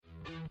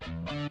Good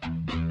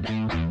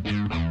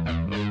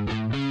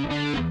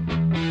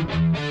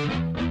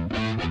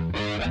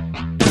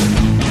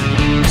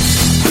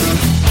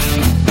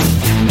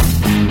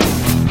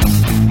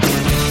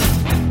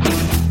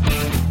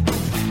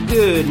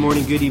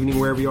morning, good evening,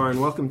 wherever you are,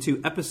 and welcome to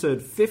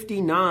episode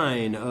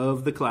 59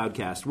 of the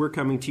Cloudcast. We're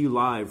coming to you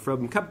live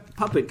from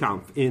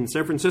PuppetConf in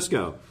San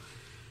Francisco.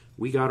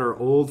 We got our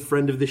old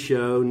friend of the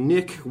show,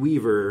 Nick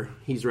Weaver.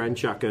 He's riding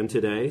shotgun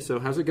today. So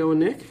how's it going,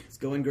 Nick? It's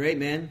going great,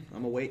 man.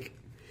 I'm awake.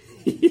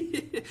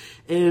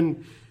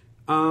 And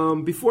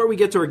before we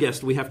get to our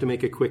guest, we have to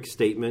make a quick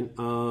statement.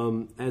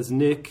 As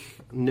Nick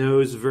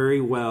knows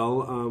very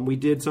well, we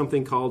did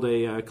something called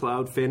a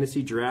Cloud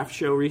Fantasy Draft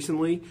Show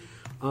recently.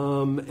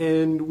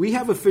 And we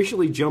have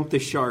officially jumped the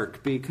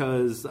shark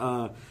because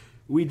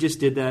we just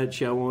did that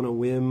show on a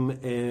whim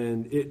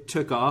and it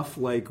took off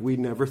like we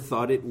never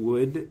thought it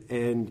would.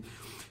 And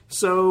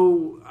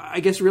so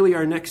I guess really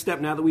our next step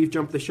now that we've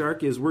jumped the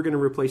shark is we're going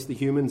to replace the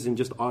humans and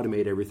just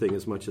automate everything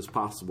as much as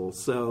possible.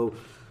 So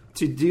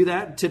to do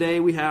that, today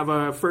we have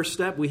our first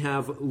step. We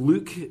have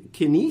Luke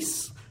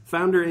Kanies,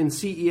 founder and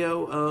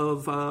CEO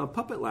of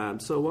Puppet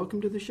Lab. So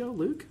welcome to the show,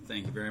 Luke.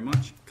 Thank you very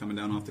much. Coming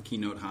down off the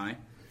keynote high.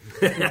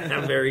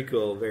 Very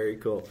cool, very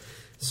cool.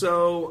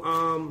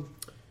 So,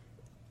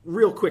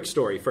 real quick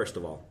story, first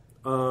of all.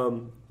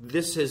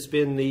 This has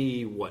been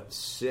the,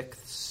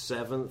 sixth,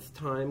 seventh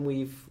time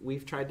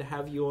we've tried to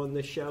have you on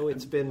this show.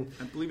 It's been...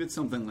 I believe it's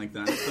something like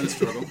that. It's been a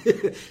struggle.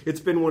 It's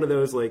been one of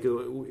those, like,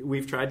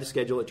 we've tried to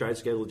schedule it,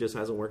 it just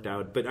hasn't worked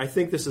out. But I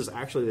think this is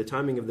actually, the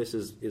timing of this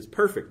is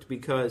perfect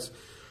because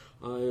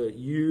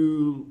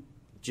you...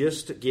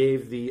 just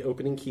gave the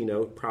opening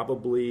keynote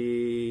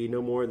probably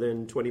no more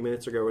than 20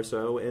 minutes ago or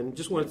so, and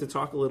just wanted to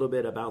talk a little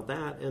bit about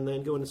that and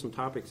then go into some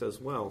topics as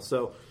well.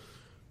 So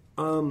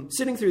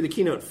sitting through the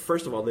keynote,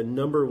 first of all, the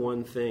number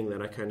one thing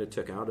that I kind of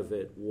took out of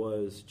it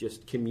was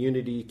just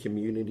community.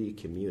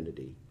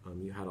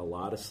 You had a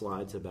lot of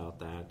slides about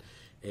that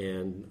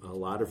and a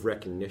lot of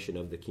recognition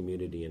of the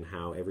community and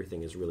how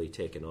everything is really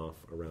taken off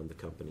around the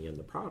company and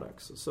the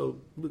products. So,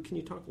 Luke, can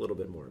you talk a little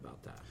bit more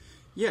about that?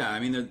 Yeah, I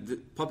mean, the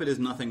Puppet is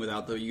nothing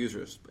without the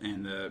users,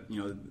 and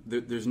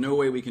there's no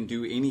way we can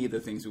do any of the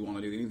things we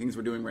want to do, any things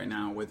we're doing right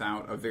now,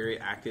 without a very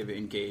active,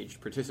 engaged,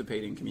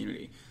 participating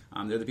community.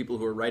 They're the people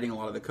who are writing a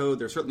lot of the code.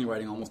 They're certainly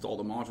writing almost all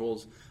the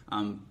modules,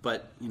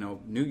 but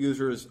new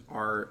users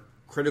are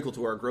critical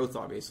to our growth.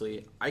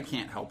 Obviously, I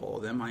can't help all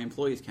of them. My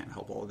employees can't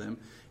help all of them,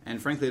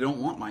 and frankly, they don't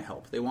want my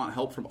help. They want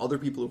help from other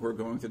people who are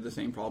going through the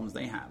same problems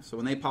they have. So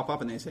when they pop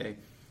up and they say,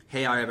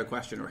 "Hey, I have a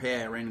question," or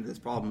 "Hey, I ran into this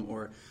problem,"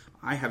 or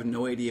 "I have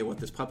no idea what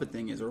this Puppet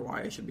thing is or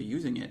why I should be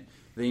using it,"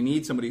 they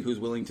need somebody who's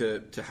willing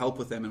to help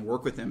with them and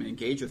work with them and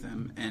engage with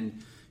them.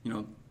 And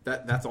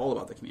that's all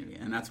about the community,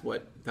 and that's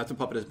what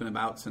Puppet has been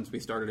about since we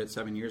started it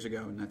 7 years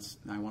ago. And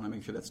I want to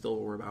make sure that's still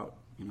what we're about,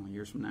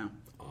 years from now.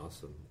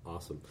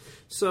 Awesome.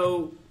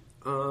 So,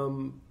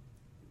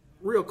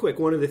 real quick,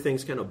 one of the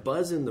things, kind of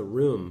buzz in the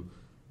room.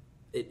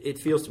 It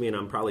feels to me, and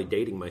I'm probably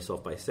dating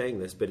myself by saying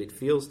this, but it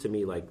feels to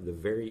me like the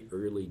very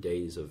early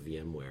days of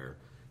VMware,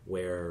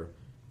 where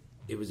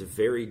it was a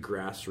very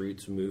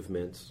grassroots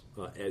movement.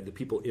 The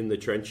people in the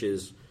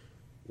trenches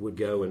would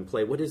go and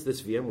play, what is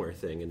this VMware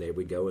thing? And they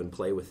would go and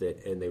play with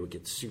it, and they would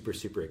get super,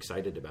 super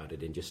excited about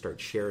it and just start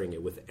sharing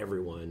it with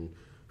everyone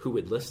who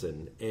would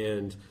listen.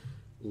 And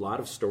a lot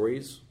of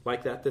stories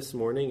like that this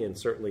morning, and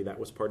certainly that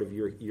was part of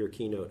your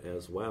keynote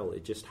as well.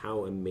 It just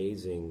how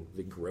amazing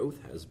the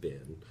growth has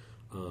been.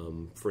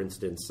 For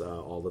instance,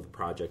 all of the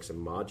projects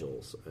and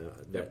modules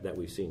that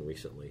we've seen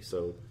recently.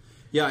 So,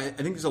 yeah, I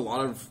think there's a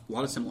lot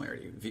of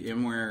similarity.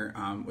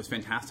 VMware was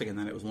fantastic in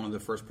that it was one of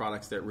the first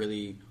products that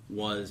really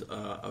was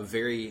a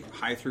very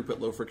high throughput,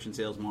 low friction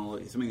sales model.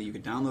 It's something that you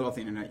could download off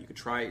the internet, you could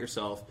try it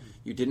yourself.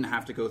 You didn't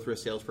have to go through a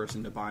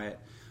salesperson to buy it,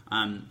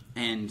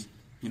 and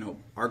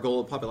our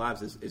goal at Puppet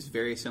Labs is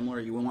very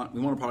similar. We want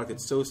a product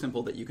that's so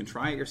simple that you can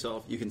try it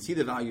yourself, you can see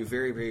the value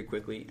very, very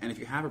quickly, and if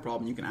you have a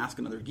problem, you can ask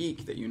another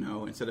geek that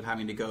instead of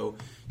having to go,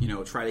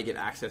 try to get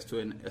access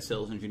to a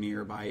sales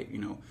engineer by,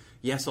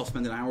 yes, I'll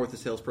spend an hour with the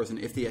salesperson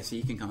if the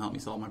SE can come help me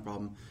solve my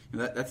problem.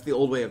 That's the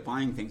old way of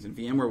buying things, and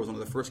VMware was one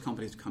of the first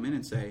companies to come in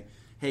and say,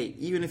 hey,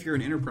 even if you're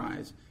an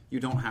enterprise,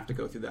 you don't have to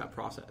go through that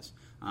process.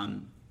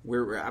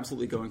 We're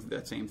absolutely going through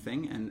that same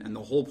thing, and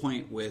the whole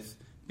point with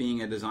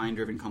being a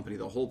design-driven company,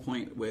 the whole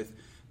point with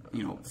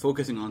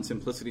focusing on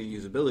simplicity and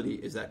usability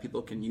is that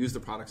people can use the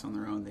products on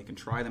their own. They can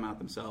try them out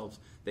themselves.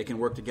 They can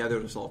work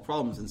together to solve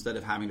problems instead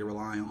of having to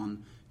rely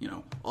on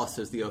us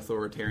as the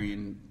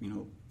authoritarian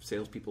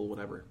salespeople,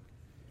 whatever.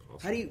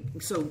 Awesome.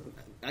 So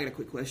I got a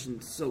quick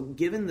question. So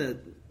given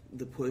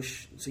the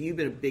push, so you've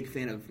been a big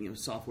fan of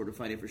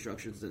software-defined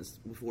infrastructure since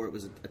before it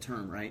was a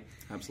term, right?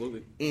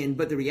 Absolutely.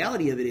 But the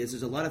reality of it is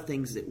there's a lot of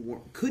things that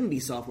couldn't be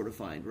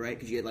software-defined, right?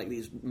 Because you had like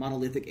these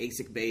monolithic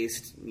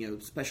ASIC-based,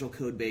 special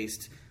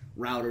code-based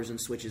routers and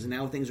switches, and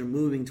now things are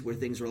moving to where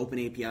things are open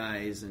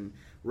APIs and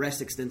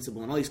REST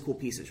extensible and all these cool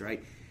pieces,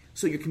 right?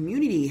 So your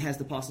community has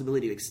the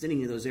possibility of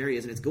extending into those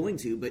areas, and it's going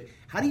to. But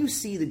how do you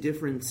see the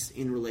difference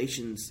in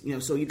relations?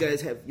 So you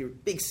guys have your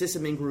big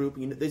sysadmin group.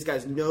 These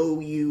guys know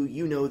you,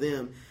 you know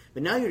them.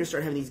 But now you're going to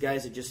start having these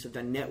guys that just have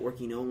done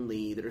networking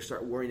only, that are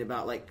start worrying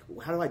about, like,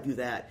 how do I do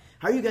that?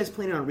 How are you guys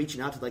planning on reaching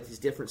out to, like, these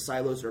different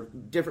silos that are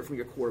different from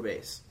your core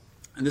base?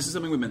 And this is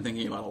something we've been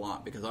thinking about a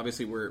lot, because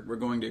obviously we're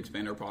going to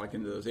expand our product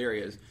into those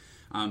areas.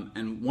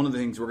 And one of the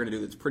things we're going to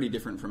do that's pretty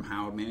different from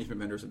how management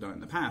vendors have done it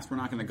in the past, we're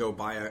not going to go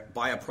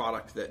buy a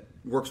product that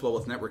works well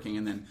with networking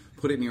and then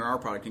put it near our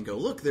product and go,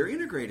 look, they're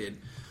integrated.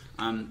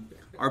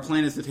 Our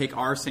plan is to take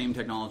our same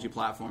technology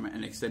platform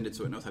and extend it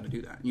so it knows how to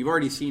do that. And you've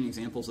already seen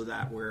examples of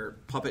that where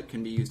Puppet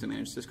can be used to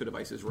manage Cisco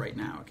devices right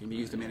now. It can be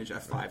used to manage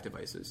F5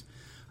 devices.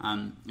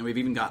 And we've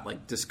even got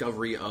like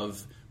discovery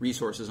of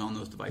resources on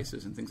those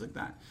devices and things like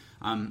that.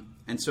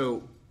 And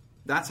so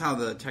that's how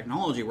the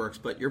technology works,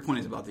 but your point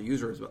is about the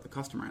user, is about the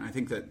customer. And I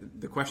think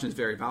that the question is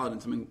very valid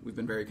and something we've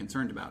been very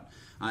concerned about.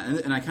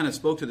 And I kind of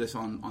spoke to this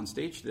on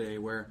stage today,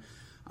 where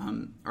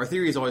our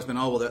theory has always been,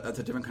 that's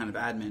a different kind of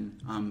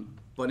admin.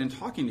 But in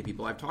talking to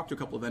people, I've talked to a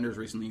couple of vendors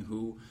recently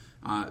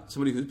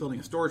somebody who's building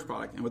a storage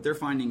product, and what they're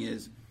finding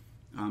is,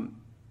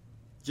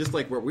 just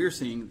like what we're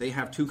seeing, they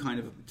have two kinds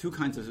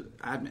of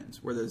admins,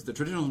 where there's the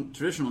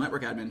traditional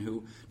network admin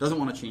who doesn't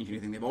want to change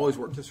anything. They've always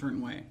worked a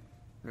certain way.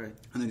 Right.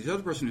 And then the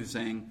other person who's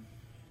saying,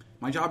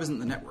 my job isn't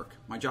the network.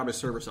 My job is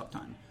service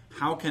uptime.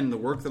 How can the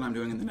work that I'm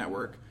doing in the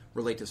network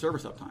relate to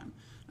service uptime?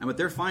 And what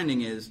they're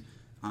finding is,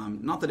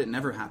 not that it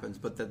never happens,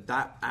 but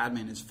that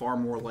admin is far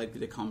more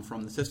likely to come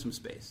from the system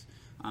space,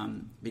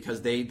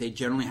 because they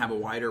generally have a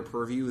wider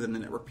purview than the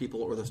network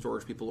people or the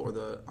storage people or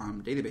the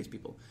database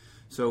people.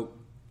 So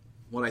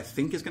what I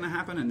think is going to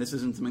happen, and this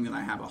isn't something that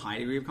I have a high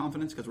degree of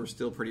confidence because we're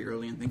still pretty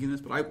early in thinking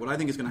this, but what I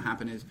think is going to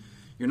happen is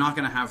you're not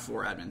going to have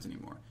 4 admins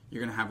anymore.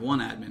 You're going to have one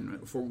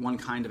admin for one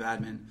kind of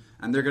admin,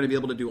 and they're going to be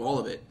able to do all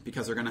of it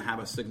because they're going to have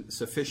a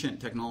sufficient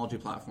technology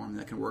platform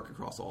that can work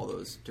across all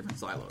those different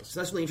silos. So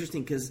that's really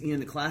interesting because in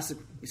the classic,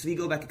 so you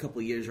go back a couple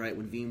of years, right,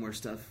 when VMware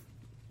stuff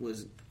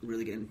was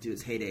really getting to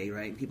its heyday,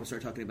 right? And people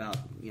started talking about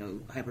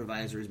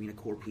hypervisors being a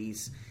core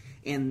piece,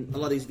 and a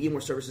lot of these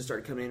VMware services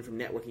started coming in from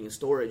networking and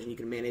storage, and you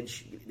can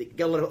manage, they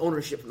get a lot of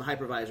ownership from the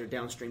hypervisor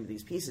downstream to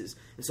these pieces.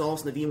 And so all of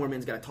a sudden the VMware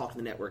man's got to talk to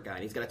the network guy,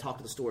 and he's got to talk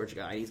to the storage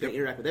guy, and he's got to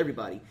interact with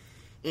everybody.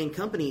 And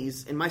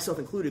companies, and myself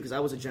included, because I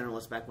was a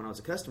generalist back when I was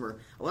a customer,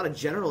 a lot of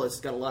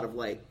generalists got a lot of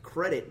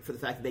credit for the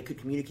fact that they could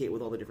communicate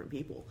with all the different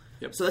people.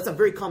 Yep. So that's a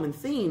very common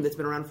theme that's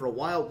been around for a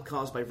while,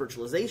 caused by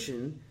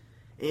virtualization.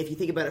 And if you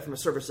think about it from a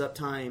service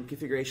uptime,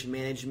 configuration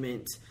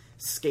management,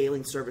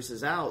 scaling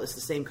services out, it's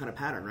the same kind of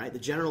pattern, right? The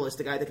generalist,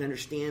 the guy that can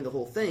understand the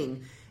whole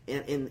thing,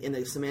 and in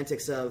the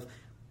semantics of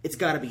it's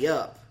got to be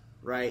up,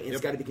 right? And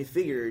it's got to be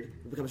configured,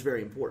 it becomes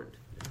very important.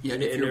 Yeah,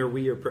 and are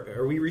we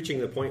reaching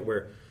the point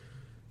where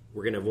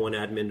we're going to have one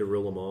admin to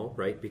rule them all,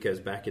 right? Because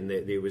back in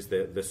there was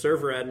the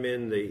server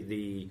admin,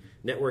 the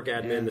network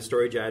admin, the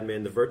storage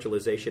admin, the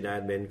virtualization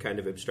admin kind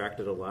of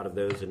abstracted a lot of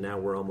those, and now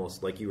we're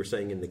almost, like you were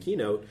saying in the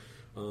keynote,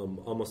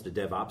 almost a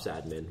DevOps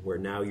admin, where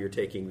now you're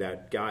taking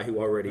that guy who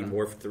already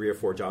morphed 3 or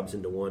 4 jobs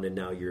into one, and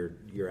now you're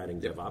adding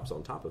DevOps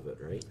on top of it,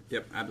 right?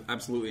 Yep,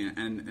 absolutely.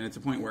 And it's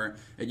a point where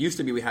it used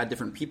to be we had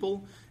different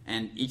people,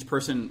 and each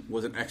person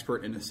was an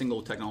expert in a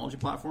single technology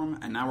platform,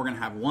 and now we're going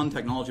to have one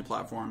technology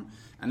platform.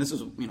 And this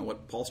is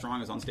what Paul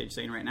Strong is on stage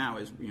saying right now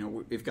is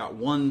we've got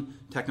one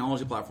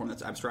technology platform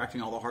that's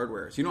abstracting all the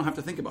hardware, so you don't have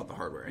to think about the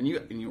hardware,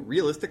 and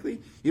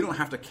realistically you don't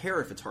have to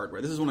care if it's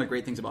hardware. This is one of the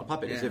great things about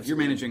Puppet is if you're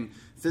managing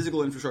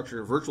physical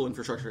infrastructure, virtual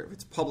infrastructure, if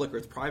it's public or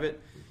it's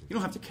private, you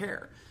don't have to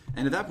care.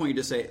 And at that point you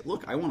just say,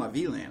 look, I want a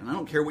VLAN, and I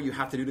don't care what you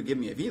have to do to give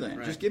me a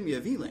VLAN. Just give me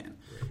a VLAN,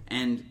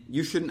 and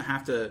you shouldn't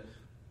have to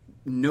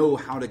know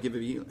how to do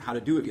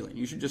a VLAN.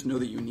 You should just know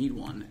that you need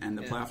one, and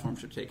the platform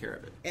should take care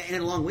of it.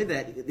 And along with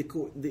that,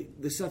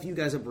 the stuff you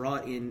guys have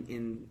brought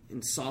in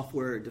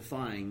software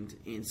defined,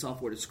 in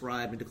software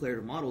described, and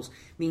declarative models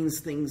means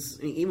things.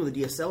 Even the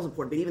DSL is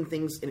important, but even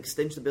things in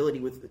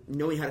extensibility with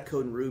knowing how to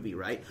code in Ruby,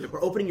 right? Yep.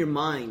 Or opening your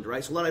mind,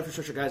 right? So a lot of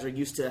infrastructure guys are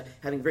used to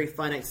having very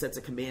finite sets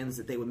of commands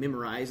that they would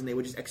memorize, and they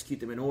would just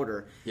execute them in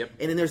order. Yep.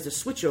 And then there's the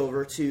switch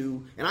over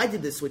to, and I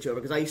did this switch over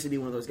because I used to be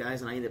one of those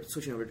guys, and I ended up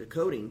switching over to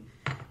coding.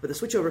 But the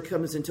switch over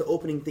comes into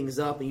opening things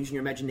up and using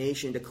your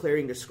imagination,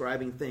 declaring,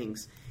 describing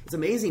things. It's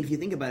amazing if you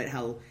think about it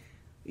how,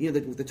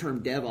 the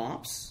term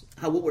DevOps,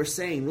 how what we're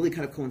saying really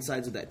kind of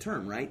coincides with that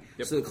term, right?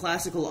 Yep. So the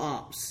classical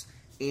ops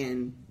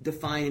and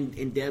defined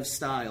in dev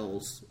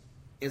styles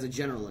as a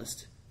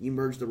generalist, you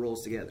merge the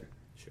roles together.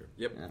 Sure.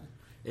 Yep. Yeah.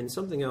 And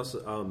something else,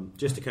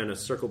 just to kind of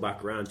circle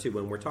back around too,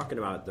 when we're talking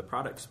about the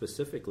product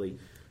specifically,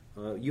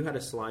 you had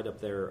a slide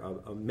up there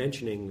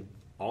mentioning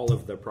all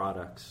of the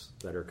products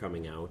that are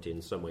coming out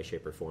in some way,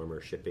 shape, or form, or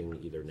shipping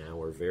either now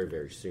or very,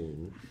 very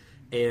soon.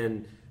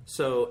 And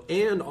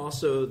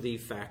also the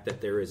fact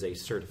that there is a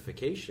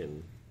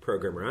certification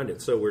program around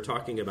it. So we're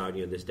talking about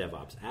this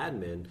DevOps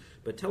admin,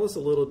 but tell us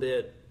a little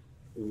bit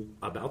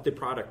about the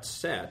product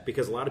set,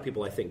 because a lot of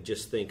people, I think,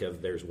 just think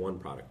of there's one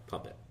product,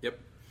 Puppet. Yep.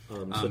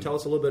 So tell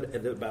us a little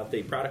bit about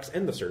the products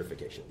and the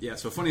certification. Yeah,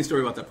 so funny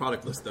story about that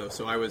product list, though.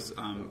 So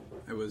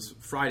it was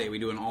Friday. We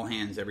do an all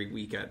hands every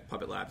week at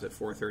Puppet Labs at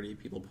 4:30.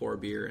 People pour a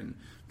beer and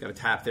got a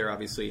tap there,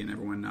 obviously, and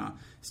everyone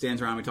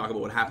stands around. We talk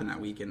about what happened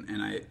that week.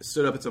 And I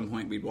stood up at some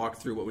point. We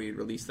walked through what we had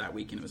released that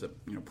week, and it was a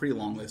pretty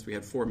long list. We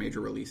had 4 major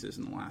releases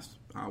in the last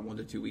 1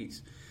 to 2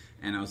 weeks.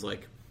 And I was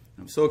like,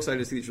 I'm so excited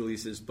to see these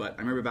releases, but I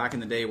remember back in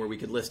the day where we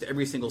could list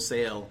every single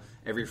sale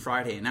every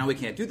Friday, and now we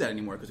can't do that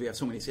anymore because we have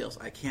so many sales.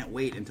 I can't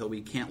wait until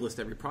we can't list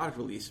every product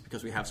release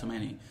because we have so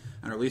many.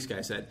 And our release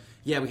guy said,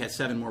 yeah, we had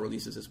 7 more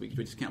releases this week.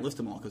 We just can't list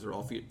them all because they're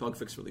all bug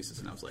fix releases.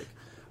 And I was like,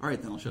 all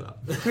right, then I'll shut up.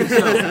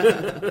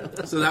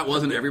 So that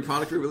wasn't every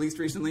product we released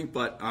recently,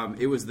 but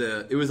it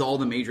was all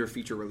the major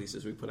feature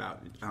releases we put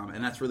out,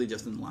 and that's really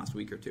just in the last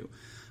week or two.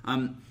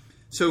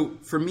 So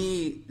for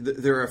me,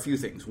 there are a few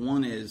things.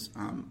 One is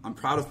I'm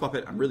proud of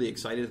Puppet. I'm really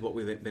excited with what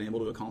we've been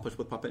able to accomplish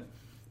with Puppet.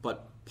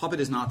 But Puppet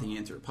is not the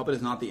answer. Puppet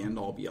is not the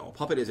end-all, be-all.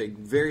 Puppet is a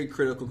very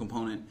critical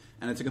component,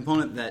 and it's a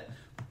component that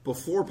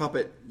before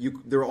Puppet,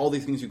 there are all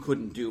these things you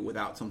couldn't do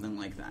without something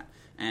like that.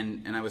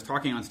 And I was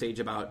talking on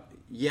stage about,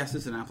 yes,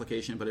 it's an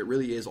application, but it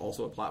really is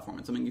also a platform.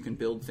 It's something you can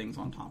build things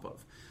on top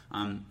of.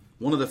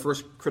 One of the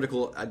first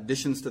critical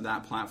additions to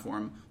that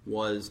platform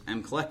was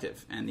M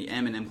Collective, and the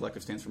M in M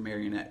Collective stands for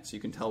Marionette, so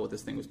you can tell what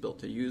this thing was built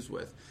to use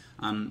with.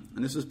 And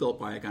this was built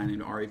by a guy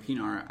named Ari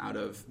Pinar out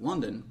of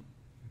London.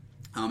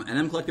 And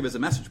M Collective is a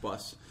message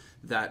bus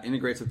that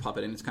integrates with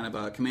Puppet, and it's kind of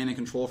a command and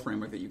control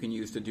framework that you can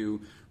use to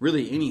do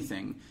really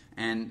anything.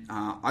 And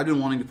I've been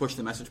wanting to push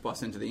the message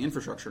bus into the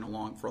infrastructure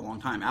for a long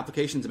time.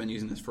 Applications have been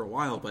using this for a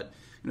while, but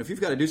if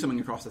you've got to do something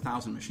across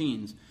 1,000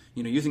 machines,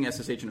 using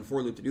SSH and a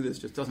for loop to do this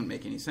just doesn't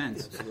make any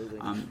sense.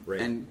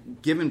 Right. And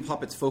given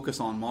Puppet's focus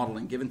on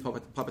modeling, given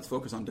Puppet's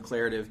focus on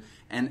declarative,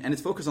 and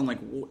its focus on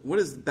what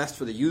is best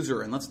for the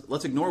user, and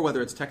let's ignore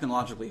whether it's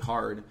technologically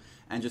hard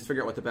and just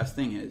figure out what the best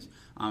thing is.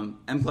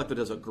 M Collective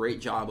does a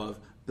great job of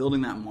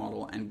building that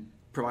model and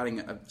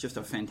providing just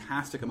a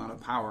fantastic amount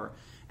of power.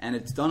 And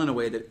it's done in a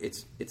way that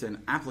it's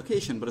an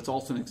application, but it's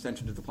also an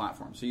extension to the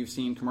platform. So you've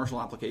seen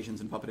commercial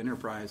applications in Puppet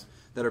Enterprise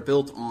that are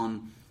built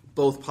on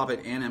both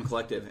Puppet and M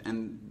Collective,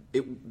 and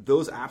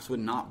those apps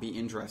would not be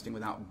interesting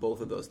without both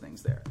of those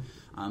things there.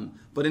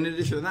 But in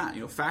addition to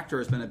that, Factor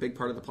has been a big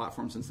part of the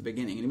platform since the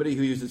beginning. Anybody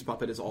who uses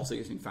Puppet is also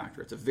using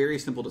Factor. It's a very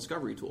simple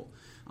discovery tool.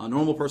 A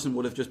normal person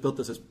would have just built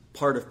this as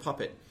part of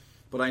Puppet.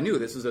 But I knew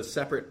this is a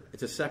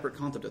separate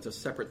concept. It's a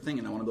separate thing,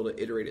 and I want to be able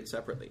to iterate it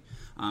separately.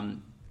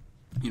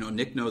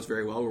 Nick knows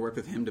very well. We worked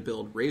with him to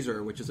build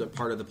Razor, which is a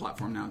part of the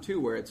platform now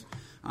too, where it's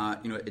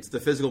it's the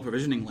physical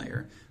provisioning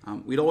layer.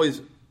 We'd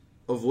always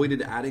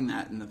avoided adding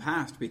that in the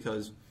past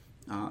because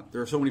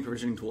there are so many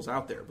provisioning tools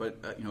out there. But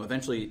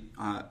eventually,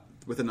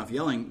 with enough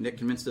yelling, Nick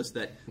convinced us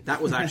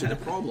that was actually the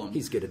problem.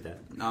 He's good at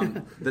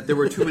that. That there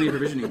were too many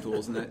provisioning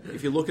tools, and that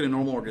if you look at a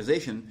normal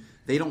organization,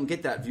 they don't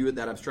get that view,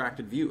 that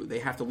abstracted view. They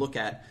have to look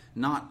at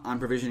not I'm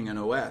provisioning an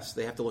OS.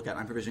 They have to look at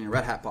I'm provisioning a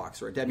Red Hat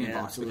box or a Debian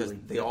box because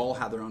they all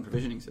have their own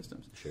provisioning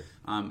systems. Sure.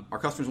 Our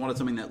customers wanted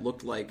something that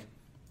looked like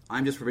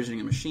I'm just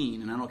provisioning a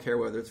machine, and I don't care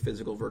whether it's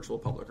physical, virtual,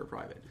 public, or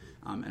private.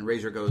 And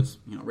Razor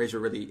Razor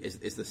really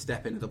is the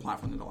step into the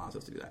platform that allows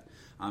us to do that.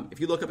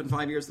 If you look up in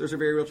 5 years, there's a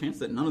very real chance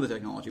that none of the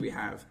technology we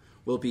have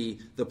will be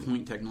the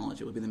point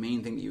technology. It will be the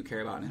main thing that you care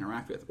about and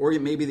interact with. Or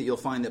it may be that you'll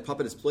find that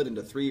Puppet is split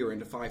into 3 or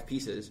into 5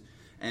 pieces,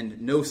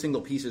 and no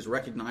single piece is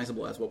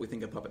recognizable as what we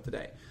think of Puppet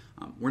today.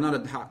 We're not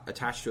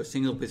attached to a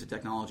single piece of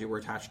technology. We're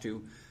attached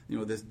to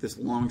this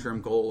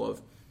long-term goal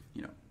of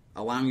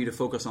allowing you to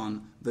focus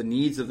on the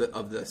needs of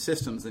the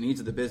systems, the needs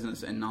of the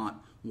business, and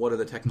not what are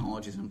the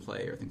technologies in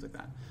play or things like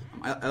that.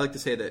 I like to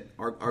say that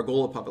our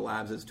goal at Puppet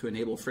Labs is to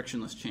enable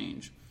frictionless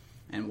change,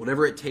 and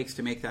whatever it takes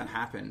to make that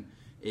happen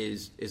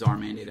is our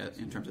mandate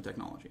in terms of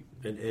technology.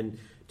 And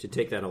to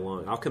take that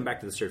along, I'll come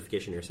back to the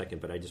certification in a second,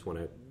 but I just want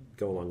to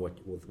go along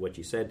with what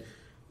you said.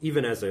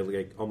 Even as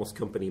a almost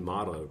company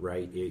motto,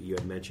 right? You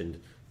had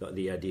mentioned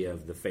the idea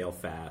of the fail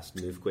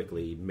fast, move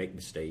quickly, make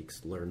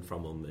mistakes, learn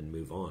from them, and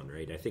move on,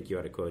 right? I think you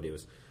had a quote. It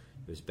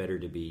was better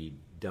to be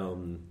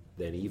dumb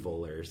than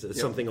evil, or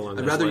something along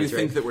those lines. I'd rather you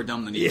think that we're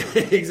dumb than evil.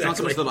 Yeah, exactly. It's not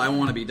so much that I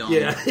want to be dumb,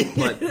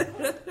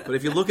 but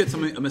if you look at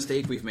a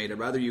mistake we've made, I'd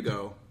rather you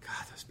go,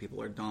 God, those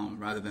people are dumb,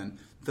 rather than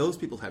those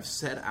people have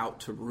set out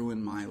to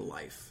ruin my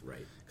life.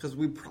 Right. Because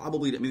we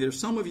probably, there's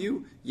some of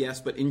you,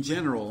 yes, but in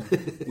general,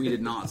 we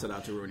did not set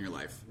out to ruin your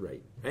life.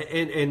 Right.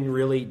 And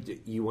really,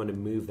 you want to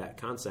move that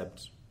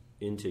concept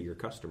into your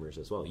customers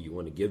as well. You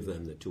want to give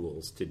them the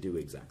tools to do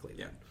exactly that.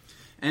 Yeah.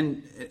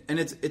 And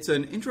it's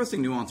an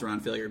interesting nuance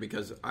around failure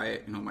because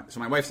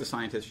my wife's a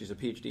scientist. She's a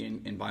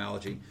PhD in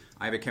biology.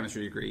 I have a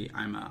chemistry degree.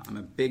 I'm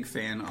a big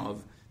fan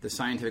of the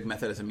scientific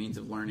method as a means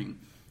of learning.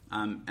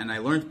 And I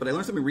learned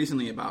something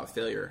recently about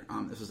failure.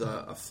 This was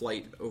a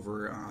flight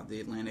over the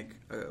Atlantic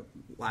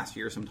last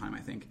year sometime, I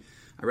think.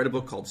 I read a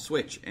book called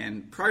Switch,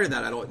 and prior to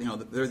that, I'd been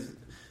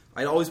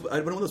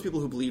one of those people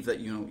who believe that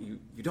you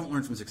don't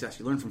learn from success,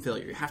 you learn from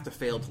failure. You have to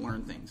fail to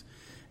learn things.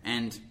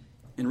 And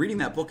in reading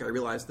that book, I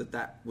realized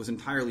that was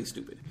entirely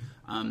stupid.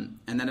 And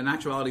then in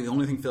actuality, the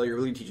only thing failure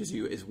really teaches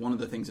you is one of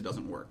the things that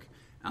doesn't work.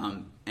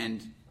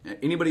 And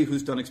anybody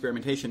who's done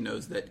experimentation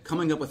knows that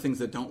coming up with things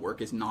that don't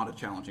work is not a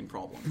challenging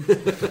problem.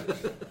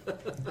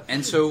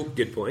 And so,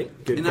 good point.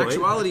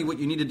 Actuality, what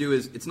you need to do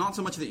is, it's not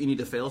so much that you need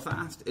to fail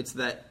fast. It's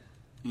that,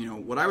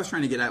 what I was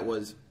trying to get at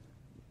was,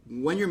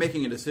 when you're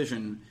making a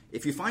decision,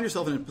 if you find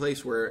yourself in a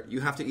place where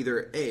you have to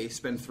either A,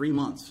 spend 3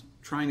 months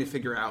trying to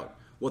figure out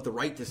what the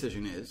right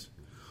decision is,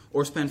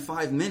 or spend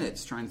 5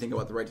 minutes trying to think about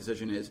what the right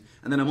decision is,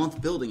 and then a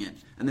month building it,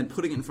 and then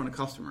putting it in front of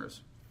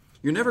customers,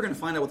 you're never going to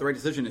find out what the right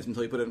decision is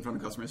until you put it in front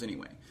of customers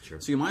anyway. Sure.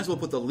 So you might as well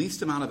put the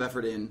least amount of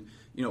effort in,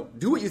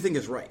 do what you think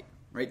is right?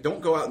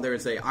 Don't go out there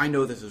and say, I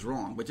know this is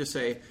wrong, but just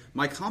say,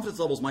 my confidence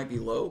levels might be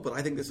low, but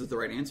I think this is the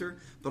right answer,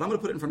 but I'm going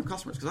to put it in front of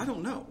customers because I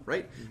don't know,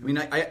 right? Mm-hmm. I mean,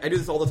 I do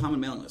this all the time on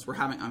mailing lists.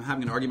 I'm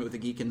having an argument with a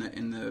geek in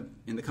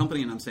the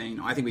company, and I'm saying,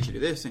 I think we should do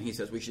this, and he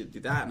says we should do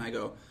that, and I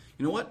go,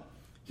 you know what?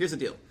 Here's the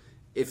deal.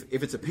 If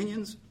it's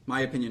opinions,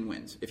 my opinion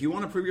wins. If you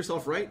want to prove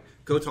yourself right,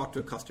 go talk to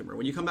a customer.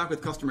 When you come back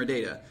with customer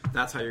data,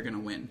 that's how you're going to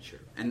win. Sure.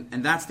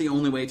 And that's the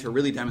only way to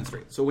really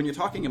demonstrate. So when you're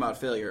talking about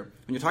failure,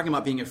 when you're talking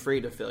about being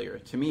afraid of failure,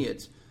 to me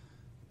it's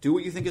do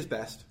what you think is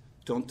best.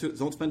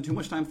 Don't spend too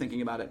much time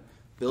thinking about it.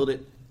 Build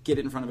it. Get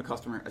it in front of a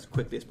customer as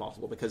quickly as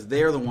possible because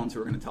they're the ones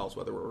who are going to tell us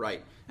whether we're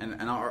right. And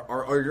our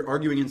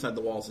arguing inside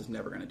the walls is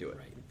never going to do it.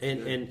 Right.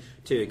 And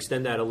to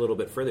extend that a little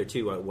bit further,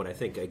 too, what I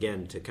think,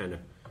 again, to kind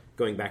of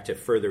going back to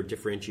further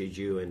differentiate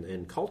you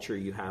and culture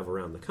you have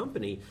around the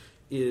company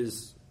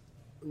is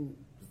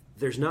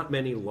there's not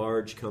many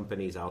large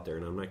companies out there,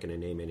 and I'm not going to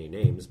name any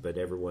names, but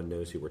everyone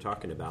knows who we're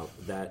talking about,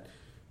 that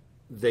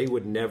they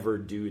would never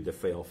do the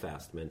fail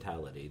fast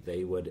mentality.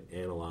 They would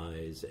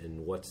analyze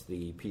and what's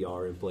the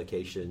PR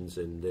implications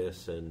and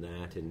this and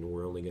that, and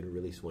we're only going to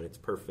release when it's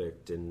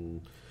perfect.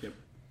 And yep.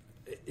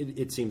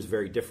 it seems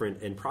very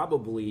different and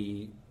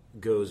probably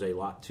goes a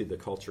lot to the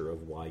culture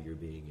of why you're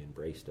being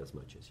embraced as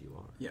much as you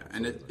are. Yeah,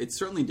 and it's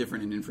certainly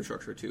different in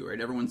infrastructure too, right?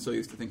 Everyone's so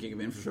used to thinking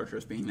of infrastructure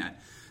as being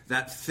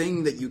that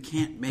thing that you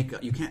can't make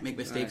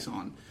mistakes right.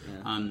 on.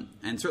 Yeah.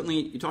 And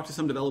certainly you talk to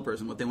some developers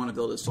and what they want to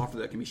build is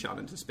software that can be shot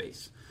into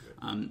space.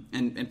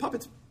 And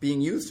Puppet's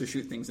being used to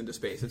shoot things into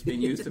space. It's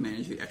being used to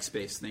manage the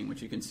X-Space thing,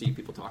 which you can see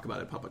people talk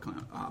about at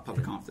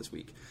PuppetConf this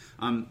week.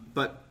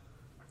 But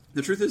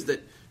the truth is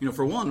that,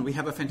 for one, we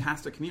have a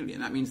fantastic community,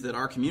 and that means that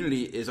our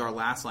community is our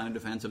last line of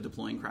defense of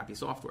deploying crappy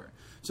software.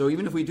 So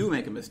even if we do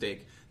make a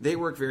mistake, they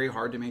work very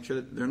hard to make sure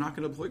that they're not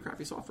going to deploy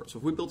crappy software. So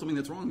if we build something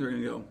that's wrong, they're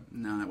going to go,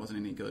 no, that wasn't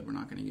any good. We're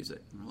not going to use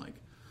it. And we're like,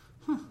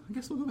 I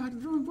guess we'll go back to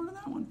the drawing board on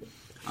that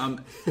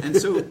one. And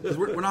so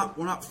we're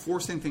not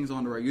forcing things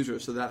onto our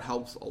users, so that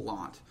helps a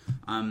lot.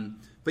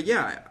 But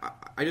yeah,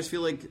 I just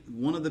feel like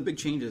one of the big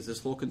changes,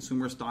 this whole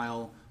consumer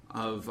style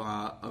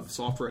of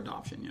software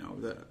adoption.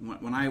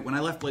 When I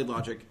left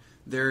BladeLogic,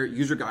 their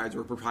user guides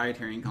were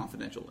proprietary and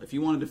confidential. If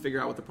you wanted to figure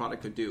out what the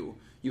product could do,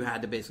 you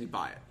had to basically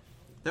buy it.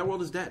 That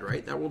world is dead,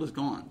 right? That world is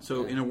gone.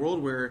 So in a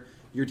world where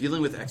you're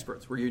dealing with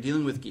experts, where you're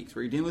dealing with geeks,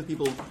 where you're dealing with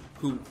people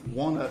who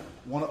want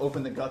to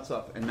open the guts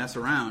up and mess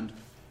around,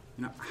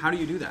 how do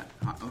you do that?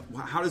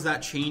 How does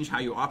that change how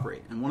you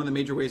operate? And one of the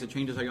major ways it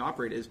changes how you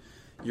operate is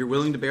you're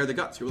willing to bear the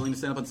guts. You're willing to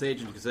stand up on stage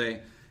and you can say,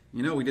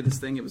 we did this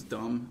thing, it was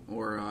dumb,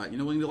 or,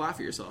 willing to laugh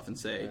at yourself and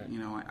say,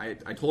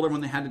 right. I told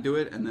everyone they had to do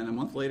it, and then a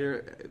month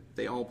later,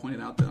 they all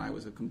pointed out that I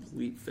was a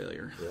complete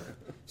failure. Yeah.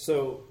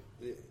 So,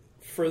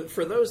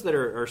 for those that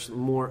are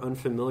more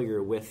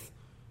unfamiliar with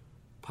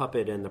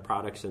Puppet and the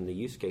products and the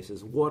use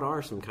cases, what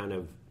are some kind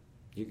of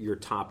your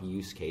top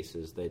use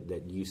cases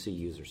that you see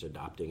users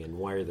adopting, and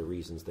why are the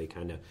reasons they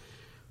kind of...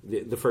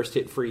 The first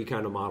hit free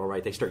kind of model,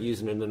 right? They start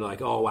using it and then they're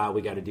like, oh, wow,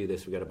 we got to do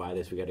this, we got to buy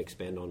this, we got to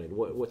expand on it.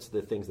 What's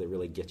the things that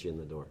really get you in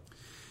the door?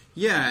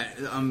 Yeah,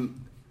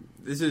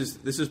 this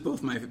is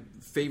both my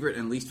favorite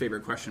and least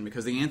favorite question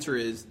because the answer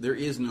is there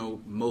is no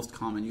most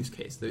common use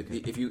case. Okay.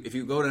 If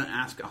you go to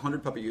ask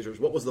 100 Puppet users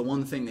what was the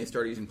one thing they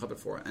started using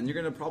Puppet for, and you're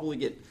going to probably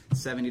get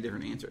 70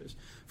 different answers.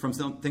 From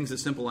some things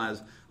as simple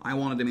as I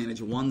wanted to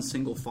manage one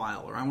single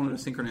file, or I wanted to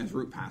synchronize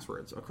root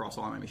passwords across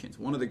all my machines.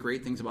 One of the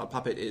great things about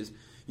Puppet is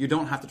you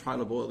don't have to try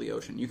to boil the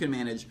ocean. You can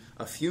manage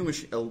a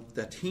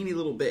teeny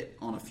little bit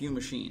on a few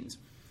machines,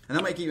 and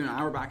that might give you an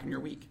hour back in your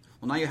week.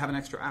 Well, now you have an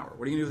extra hour.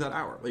 What are you going to do with that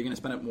hour? Well, you're going to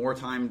spend it more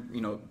time,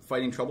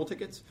 fighting trouble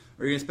tickets,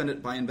 or you're going to spend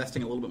it by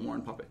investing a little bit more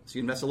in Puppet. So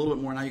you invest a little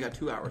bit more, now you got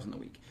 2 hours in the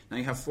week. Now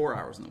you have 4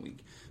 hours in the week.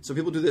 So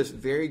people do this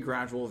very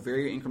gradual,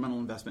 very incremental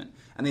investment,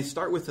 and they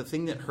start with the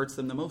thing that hurts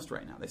them the most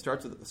right now. They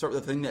start with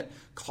the thing that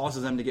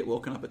causes them to get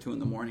woken up at 2 in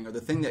the morning, or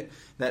the thing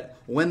that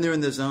when they're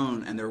in the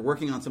zone and they're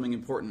working on something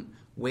important,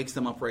 wakes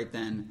them up right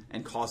then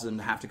and causes them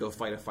to have to go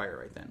fight a fire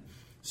right then.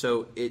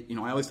 So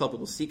I always tell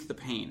people, seek the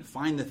pain,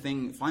 find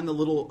the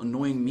little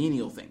annoying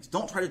menial things.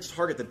 Don't try to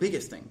target the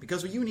biggest thing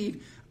because you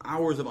need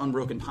hours of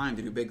unbroken time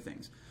to do big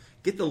things.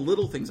 Get the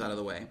little things out of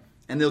the way,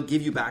 and they'll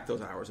give you back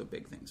those hours of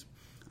big things.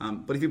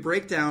 But if you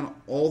break down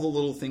all the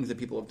little things that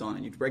people have done,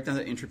 and you break down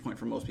the entry point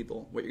for most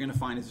people, what you're going to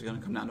find is it's going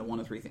to come down to one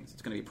of three things.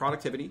 It's going to be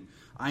productivity.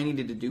 I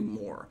needed to do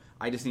more.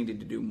 I just needed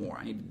to do more.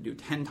 I needed to do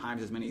 10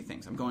 times as many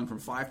things. I'm going from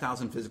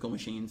 5,000 physical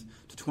machines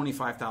to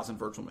 25,000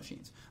 virtual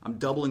machines. I'm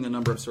doubling the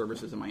number of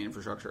services in my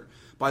infrastructure.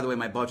 By the way,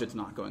 my budget's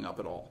not going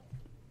up at all.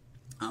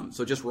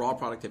 So just raw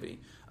productivity.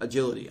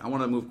 Agility. I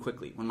want to move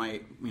quickly. When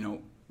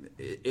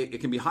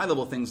it can be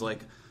high-level things like,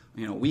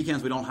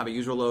 weekends we don't have a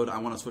user load. I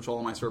want to switch all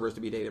of my servers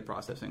to be data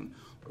processing,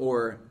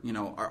 or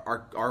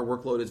our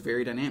workload is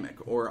very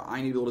dynamic, or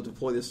I need to be able to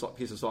deploy this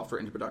piece of software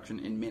into production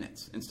in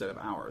minutes instead of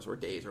hours, or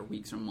days, or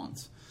weeks, or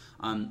months.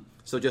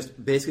 So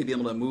just basically be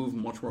able to move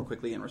much more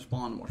quickly and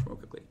respond much more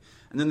quickly.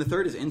 And then the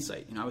third is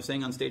insight. I was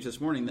saying on stage this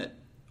morning that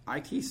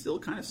IT still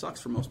kind of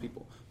sucks for most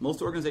people.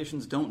 Most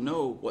organizations don't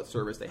know what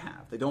servers they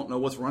have. They don't know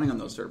what's running on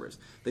those servers.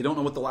 They don't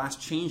know what the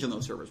last change on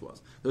those servers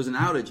was. There's an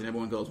outage and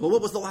everyone goes, well,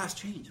 what was the last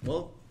change?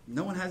 Well,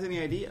 no one has any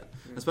idea,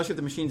 especially if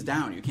the machine's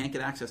down. You can't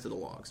get access to the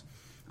logs.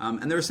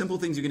 And there are simple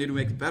things you can do to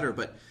make it better,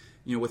 but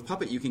with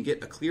Puppet, you can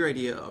get a clear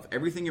idea of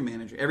everything you're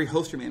managing, every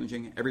host you're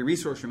managing, every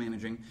resource you're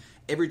managing,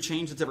 every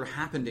change that's ever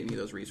happened to any of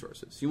those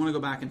resources. You want to go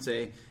back and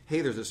say,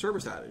 hey, there's a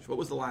service outage. What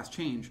was the last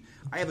change?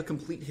 I have a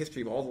complete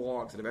history of all the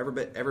logs that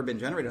have ever been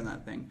generated on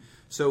that thing.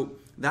 So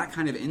that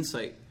kind of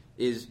insight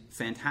is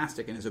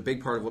fantastic and is a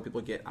big part of what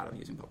people get out of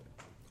using Puppet.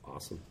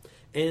 Awesome.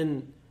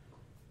 And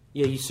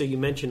so you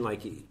mentioned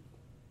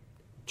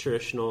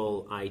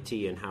traditional IT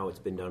and how it's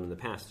been done in the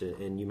past,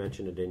 and you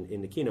mentioned it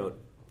in the keynote,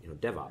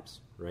 DevOps,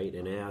 right?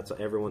 And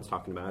everyone's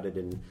talking about it.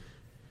 And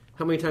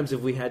how many times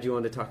have we had you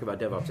on to talk about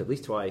DevOps? At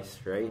least twice,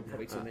 right?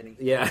 Probably too many.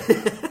 Yeah.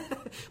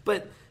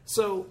 But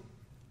so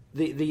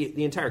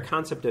the entire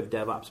concept of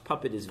DevOps,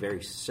 Puppet is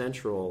very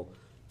central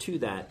to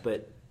that.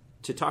 But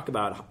to talk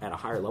about at a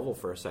higher level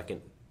for a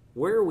second,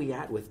 where are we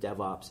at with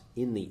DevOps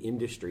in the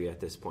industry at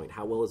this point?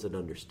 How well is it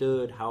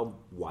understood? How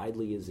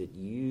widely is it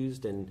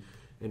used? And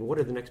what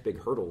are the next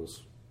big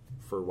hurdles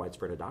for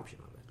widespread adoption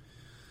of it?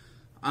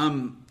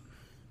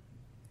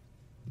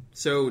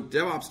 So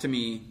DevOps to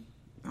me,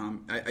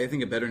 I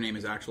think a better name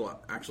is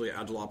actually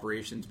Agile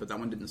Operations, but that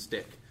one didn't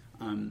stick.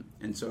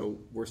 And so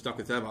we're stuck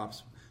with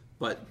DevOps.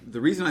 But the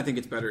reason I think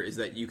it's better is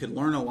that you could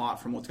learn a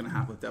lot from what's going to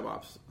happen with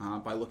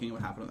DevOps by looking at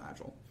what happened with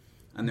Agile.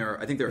 And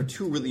I think there are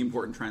two really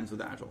important trends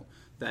with Agile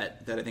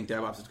that I think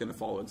DevOps is going to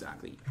follow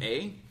exactly.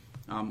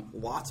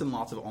 Lots and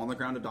lots of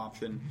on-the-ground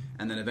adoption,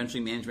 and then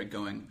eventually management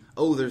going,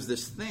 oh, there's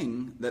this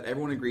thing that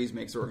everyone agrees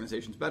makes their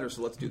organizations better,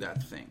 so let's do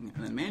that thing.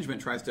 And then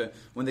management tries to,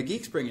 when the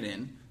geeks bring it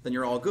in, then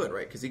you're all good,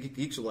 right? Because the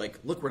geeks are like,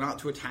 look, we're not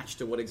too attached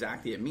to what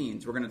exactly it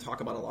means. We're going to talk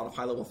about a lot of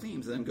high-level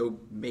themes and then go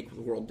make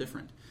the world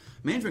different.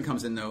 Management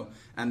comes in, though,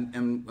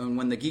 and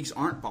when the geeks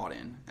aren't bought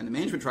in, and the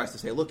management tries to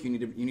say, look, you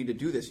need to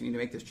do this, you need to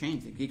make this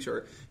change, the geeks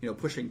are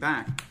pushing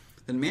back,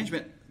 then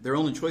management, their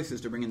only choice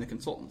is to bring in the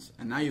consultants.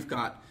 And now you've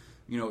got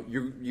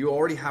you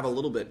already have a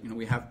little bit.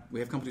 We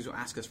have companies who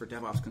ask us for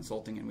DevOps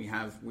consulting, and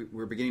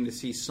we're beginning to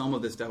see some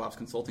of this DevOps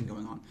consulting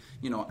going on.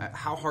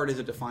 How hard is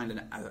it to find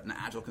an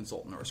Agile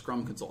consultant or a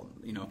Scrum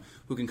consultant?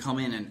 Who can come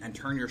in and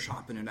turn your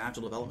shop into an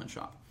Agile development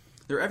shop?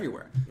 They're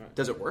everywhere. Right.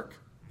 Does it work?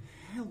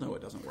 Hell no,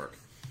 it doesn't work.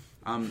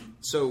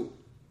 So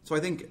I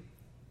think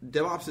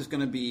DevOps is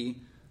going to be.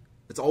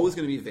 It's always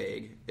going to be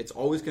vague. It's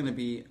always going to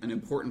be an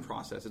important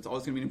process. It's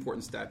always going to be an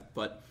important step.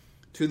 But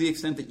to the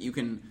extent that you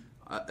can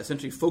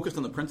essentially focus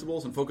on the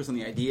principles and focus on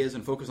the ideas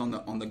and focus on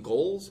the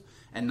goals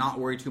and not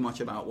worry too much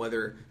about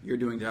whether you're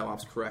doing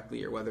DevOps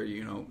correctly or whether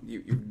you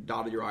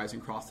dotted your I's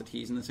and crossed the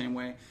T's in the same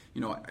way.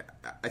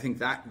 I think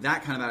that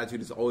kind of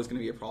attitude is always going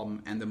to be a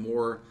problem, and the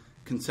more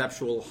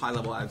conceptual,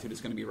 high-level attitude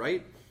is going to be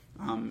right.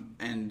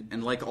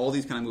 And like all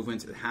these kind of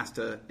movements, it has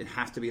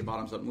to be a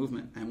bottoms-up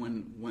movement. And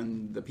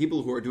when the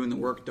people who are doing the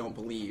work don't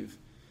believe,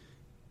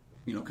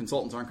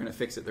 consultants aren't going to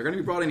fix it. They're going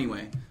to be brought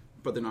anyway,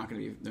 but they're not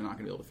going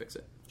to be able to fix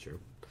it. Sure.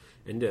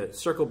 And to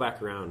circle back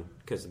around,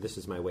 because this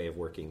is my way of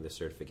working the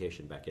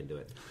certification back into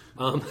it,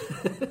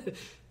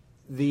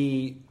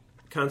 the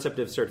concept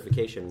of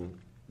certification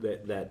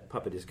that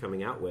Puppet is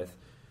coming out with,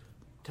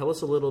 tell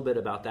us a little bit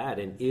about that.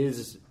 And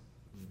is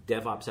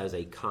DevOps as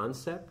a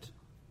concept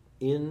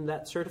in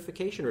that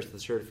certification, or is the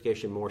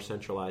certification more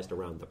centralized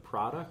around the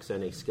products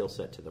and a skill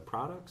set to the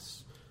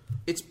products?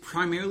 It's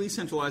primarily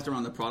centralized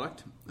around the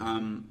product,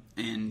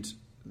 and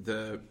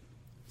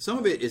some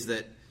of it is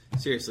that,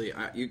 seriously,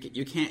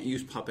 you can't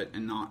use Puppet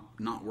and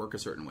not work a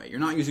certain way. You're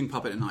not using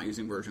Puppet and not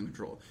using version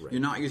control. Right.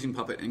 You're not using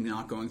Puppet and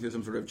not going through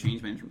some sort of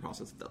change management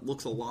process that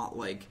looks a lot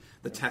like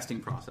the testing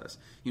process.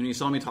 You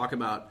saw me talk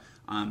about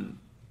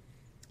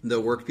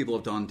the work people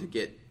have done to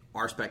get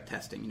RSpec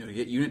testing, to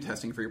get unit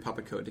testing for your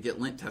Puppet code, to get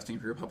lint testing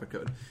for your Puppet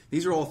code.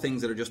 These are all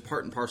things that are just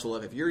part and parcel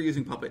of, if you're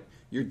using Puppet,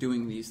 you're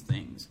doing these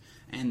things.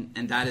 And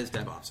that is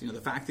DevOps.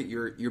 The fact that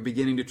you're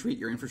beginning to treat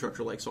your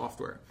infrastructure like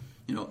software.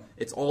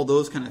 It's all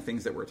those kind of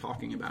things that we're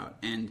talking about.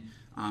 And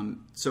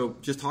so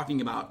just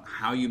talking about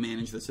how you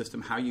manage the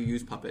system, how you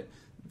use Puppet,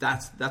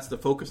 that's the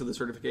focus of the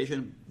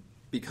certification.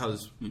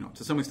 because,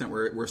 to some extent,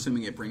 we're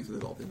assuming it brings with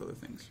it all these other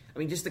things. I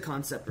mean, just the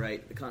concept,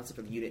 right? The concept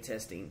of unit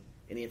testing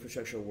in the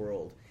infrastructure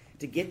world.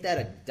 To get that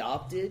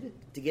adopted,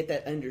 to get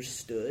that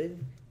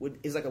understood,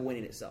 is like a win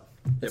in itself.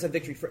 It's a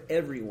victory for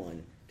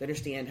everyone to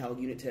understand how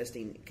unit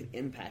testing can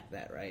impact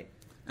that, right?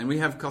 And we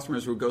have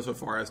customers who go so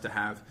far as to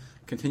have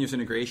continuous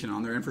integration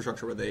on their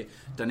infrastructure where they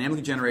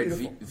dynamically generate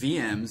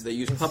VMs. They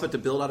use Puppet to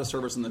build out a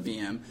service in the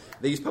VM.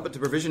 They use Puppet to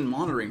provision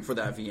monitoring for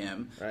that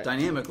VM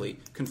dynamically,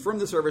 confirm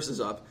the service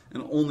is up,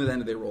 and only then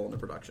do they roll into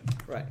production.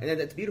 Right, and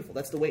that's beautiful.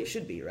 That's the way it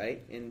should be,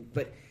 right?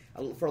 But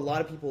for a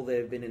lot of people that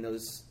have been in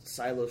those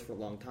silos for a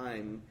long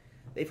time,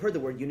 they've heard the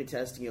word unit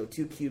test, 2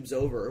 cubes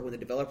over when the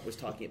developer was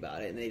talking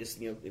about it, and they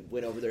just, it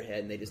went over their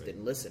head and they just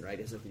didn't listen, right?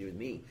 It has nothing to do with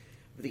me.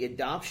 But the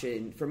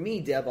adoption, for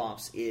me,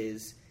 DevOps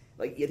is,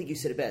 like, I think you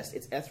said it best,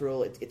 it's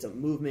ethereal, it's a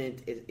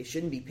movement, it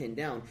shouldn't be pinned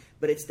down,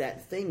 but it's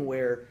that thing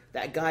where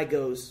that guy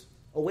goes,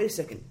 oh, wait a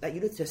second, that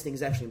unit testing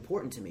is actually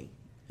important to me.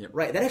 Yep.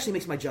 Right? That actually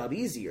makes my job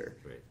easier.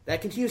 Right.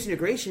 That continuous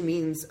integration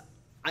means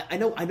I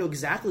know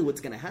exactly what's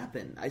going to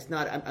happen.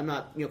 I'm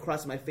not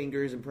crossing my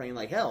fingers and praying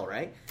like hell,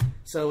 right?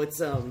 So it's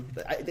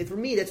for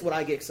me, that's what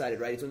I get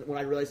excited, right? It's when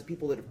I realize that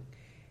people that have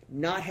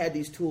not had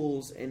these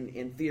tools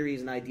and theories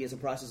and ideas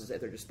and processes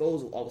at their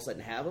disposal all of a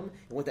sudden have them,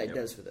 and what that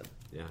does for them.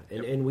 Yeah,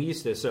 and we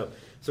used to, so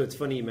it's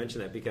funny you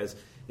mention that, because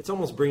it's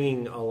almost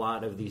bringing a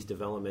lot of these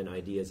development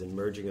ideas and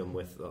merging them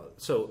with,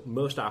 so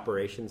most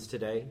operations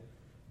today,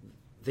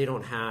 they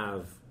don't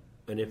have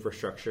an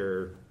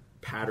infrastructure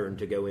pattern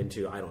to go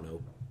into, I don't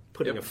know,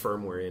 putting a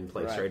firmware in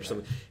place, right? Or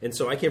something. And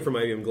so I came from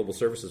IBM Global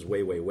Services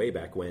way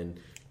back when,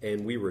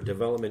 and we were a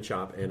development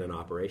shop and an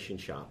operation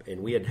shop,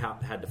 and we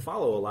had to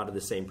follow a lot of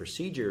the same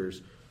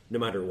procedures no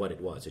matter what it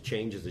was. A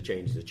change is a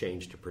change is a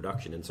change to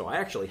production. And so I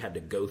actually had to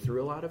go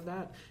through a lot of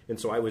that. And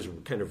so I was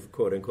kind of,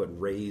 quote unquote,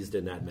 raised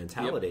in that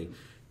mentality.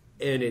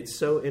 Yep. And it's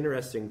so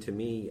interesting to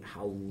me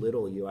how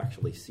little you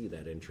actually see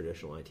that in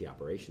traditional IT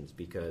operations,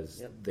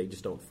 because they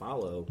just don't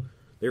follow.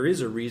 There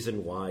is a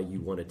reason why you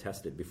want to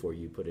test it before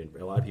you put in.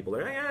 A lot of people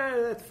are,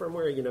 that's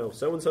firmware,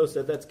 so-and-so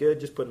said that's good,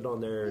 just put it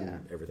on there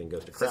and everything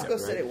goes to crap. Cisco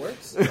said it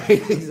works.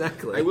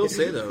 Exactly. I will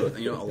say, though,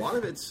 a lot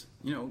of it's,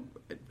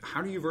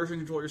 how do you version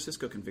control your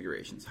Cisco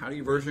configurations? How do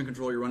you version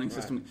control your running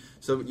system?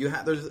 So you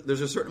have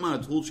there's a certain amount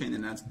of tool chain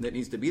that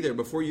needs to be there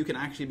before you can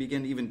actually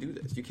begin to even do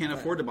this. You can't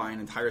afford to buy an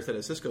entire set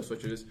of Cisco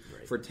switches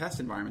for test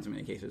environments in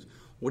many cases.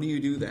 What do you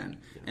do then?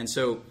 Yeah. And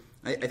so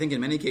I think in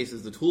many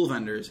cases the tool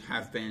vendors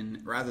have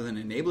been, rather than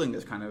enabling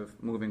this kind of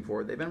moving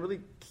forward, they've been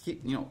really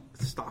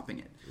stopping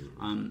it.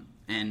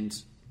 And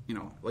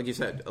like you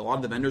said, a lot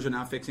of the vendors are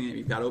now fixing it.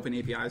 You've got open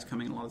APIs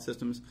coming in a lot of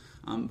systems,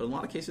 but in a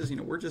lot of cases,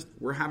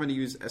 we're having to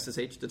use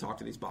SSH to talk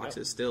to these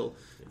boxes still,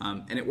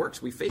 and it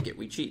works. We fake it,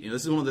 we cheat.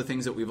 This is one of the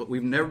things that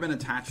we've never been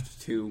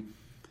attached to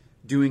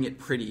doing it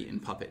pretty in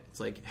Puppet.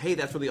 It's like, hey,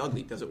 that's really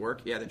ugly. Does it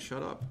work? Yeah, then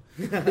shut up.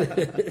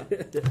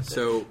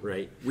 So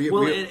right.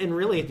 And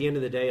really, at the end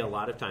of the day, a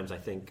lot of times I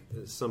think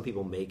some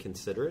people may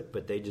consider it,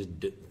 but they just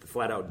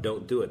flat out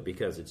don't do it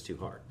because it's too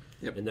hard.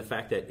 Yep. And the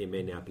fact that it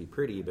may not be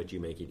pretty, but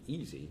you make it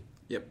easy.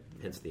 Yep.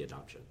 Hence the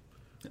adoption.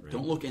 Right?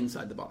 Don't look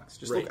inside the box.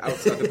 Just look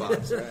outside the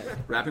box.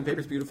 Wrapping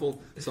paper's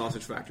beautiful.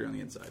 Sausage factory on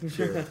the inside.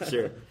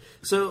 Sure.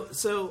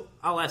 So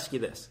I'll ask you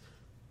this.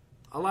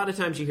 A lot of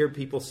times you hear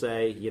people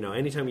say,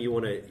 anytime you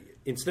want to,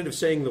 instead of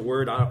saying the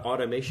word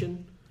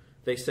automation,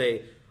 they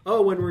say,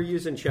 oh, when we're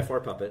using Chef or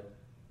Puppet,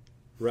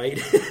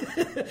 right?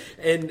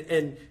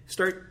 and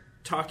start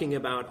talking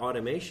about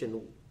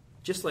automation,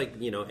 just like,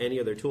 any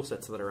other tool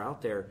sets that are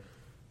out there.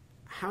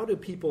 How do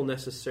people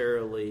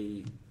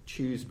necessarily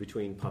choose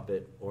between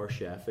Puppet or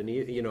Chef? And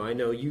I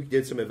know you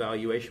did some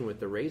evaluation with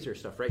the Razor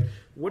stuff, right?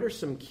 What are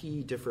some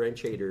key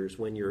differentiators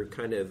when you're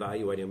kind of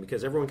evaluating them?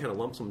 Because everyone kind of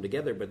lumps them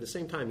together, but at the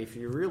same time, if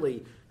you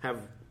really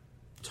have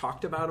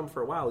talked about them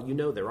for a while,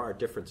 there are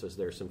differences.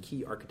 There are some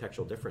key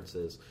architectural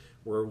differences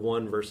where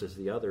one versus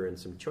the other, and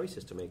some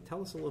choices to make.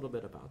 Tell us a little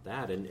bit about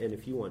that, and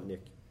if you want,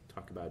 Nick,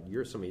 talk about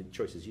some of the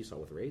choices you saw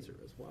with Razor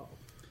as well.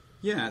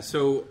 Yeah,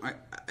 so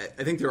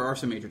I think there are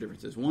some major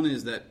differences. One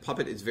is that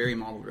Puppet is very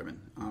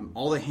model-driven.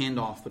 All the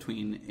handoff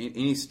between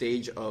any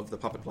stage of the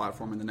Puppet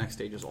platform and the next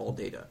stage is all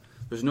data.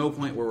 There's no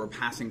point where we're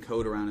passing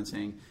code around and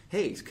saying,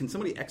 hey, can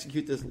somebody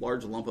execute this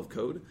large lump of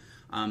code?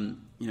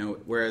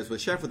 Whereas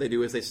with Chef, what they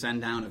do is they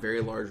send down a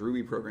very large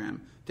Ruby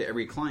program to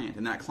every client,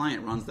 and that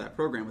client runs that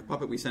program. With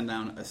Puppet, we send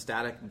down a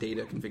static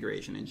data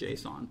configuration in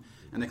JSON,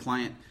 and the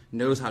client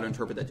knows how to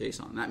interpret that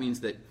JSON. And that means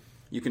that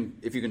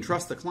if you can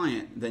trust the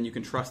client, then you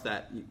can trust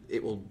that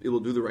it will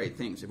do the right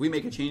things. If we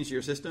make a change to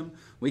your system,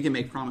 we can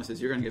make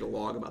promises. You're going to get a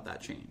log about that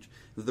change.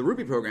 With the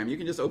Ruby program, you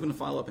can just open the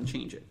file up and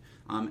change it.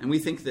 And we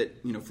think that,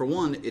 for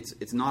one,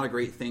 it's not a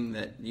great thing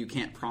that you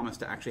can't promise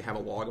to actually have a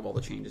log of all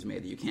the changes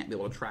made, that you can't be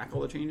able to track all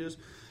the changes.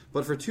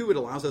 But for two, it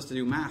allows us to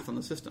do math on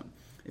the system.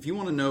 If you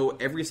want to know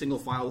every single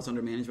file that's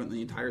under management in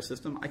the entire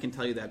system, I can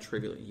tell you that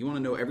trivially. You want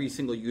to know every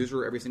single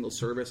user, every single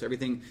service,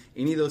 everything,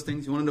 any of those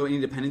things, you want to know any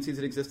dependencies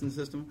that exist in the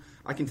system,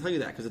 I can tell you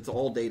that because it's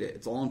all data.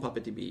 It's all in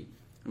PuppetDB,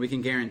 and we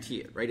can guarantee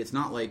it, right? It's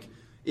not like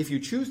If you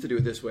choose to do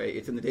it this way,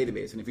 it's in the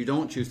database. And if you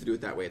don't choose to do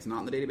it that way, it's not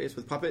in the database.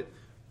 With Puppet,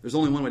 there's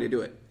only one way to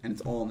do it, and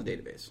it's all in the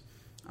database.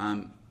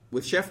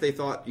 With Chef, they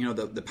thought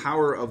the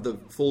power of the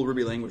full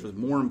Ruby language was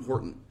more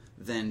important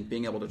than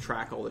being able to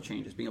track all the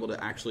changes, being able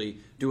to actually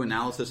do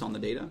analysis on the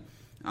data.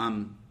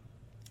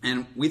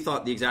 And we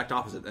thought the exact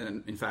opposite.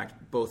 And in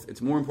fact, both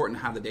it's more important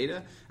to have the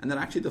data, and that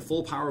actually the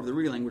full power of the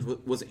Ruby language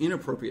was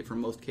inappropriate for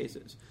most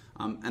cases.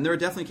 And there are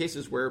definitely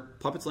cases where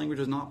Puppet's language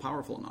is not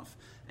powerful enough.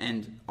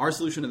 And our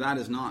solution to that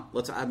is not,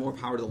 let's add more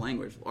power to the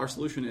language. Our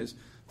solution is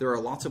there are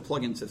lots of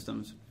plugin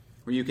systems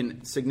where you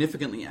can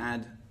significantly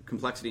add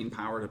complexity and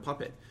power to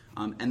Puppet.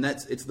 And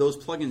it's those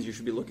plugins you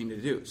should be looking to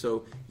do.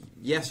 So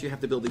yes, you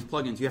have to build these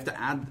plugins. You have to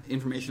add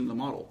information to the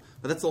model.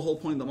 But that's the whole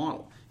point of the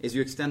model, is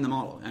you extend the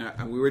model.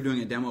 And we were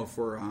doing a demo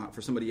for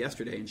somebody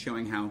yesterday and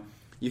showing how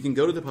you can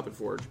go to the Puppet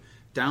Forge,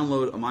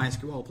 download a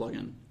MySQL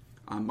plugin,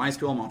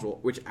 MySQL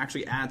module, which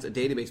actually adds a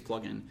database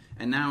plugin.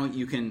 And now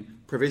you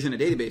can provision a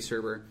database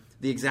server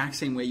the exact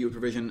same way you would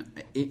provision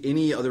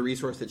any other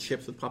resource that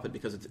ships with Puppet,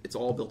 because it's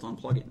all built on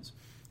plugins.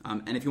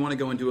 And if you want to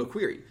go and do a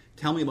query,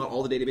 tell me about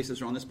all the databases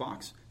that are on this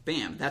box.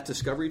 Bam, that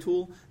discovery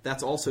tool,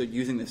 that's also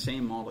using the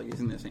same model,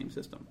 using the same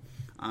system.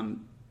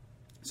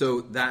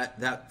 So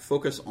that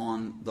focus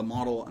on the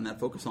model and that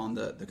focus on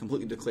the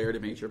completely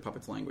declarative nature of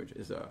Puppet's language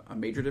is a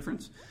major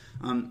difference.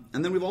 And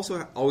then we've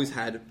also always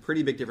had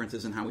pretty big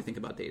differences in how we think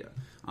about data.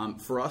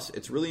 For us,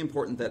 it's really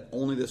important that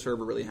only the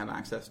server really have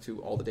access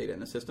to all the data in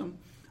the system.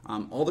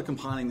 All the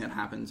compiling that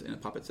happens in a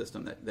Puppet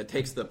system that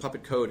takes the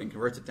Puppet code and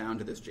converts it down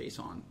to this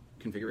JSON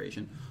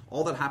configuration,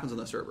 all that happens on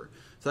the server.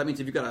 So that means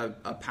if you've got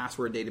a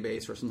password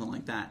database or something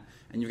like that,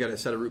 and you've got to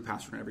set a root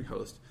password on every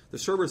host, the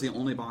server is the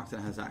only box that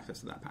has access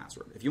to that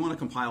password. If you want to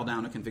compile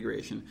down a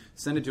configuration,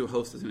 send it to a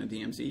host that's in a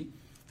DMZ,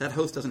 that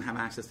host doesn't have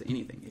access to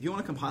anything. If you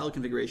want to compile a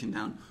configuration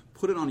down,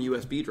 put it on a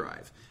USB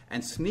drive,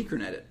 and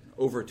sneakernet it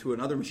over to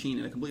another machine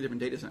in a completely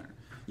different data center,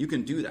 you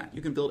can do that.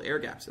 You can build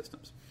air-gap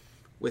systems.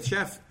 With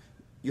Chef,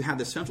 you have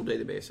this central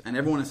database, and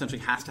everyone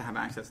essentially has to have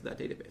access to that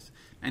database.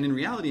 And in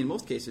reality, in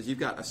most cases, you've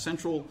got a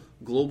central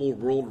global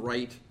world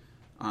write,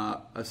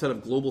 a set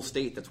of global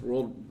state that's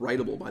world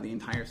writable by the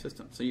entire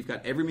system. So you've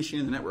got every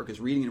machine in the network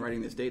is reading and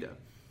writing this data.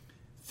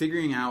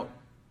 Figuring out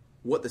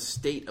what the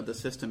state of the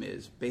system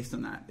is based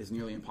on that is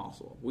nearly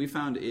impossible. What we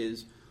found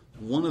is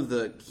one of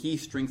the key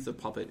strengths of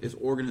Puppet is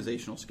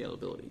organizational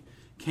scalability.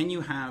 Can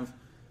you have...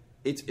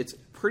 It's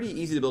pretty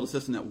easy to build a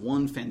system that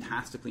one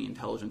fantastically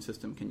intelligent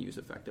system can use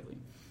effectively.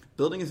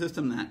 Building a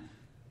system that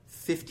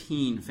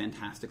 15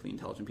 fantastically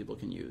intelligent people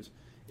can use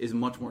is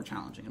much more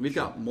challenging. And we've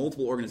got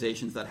multiple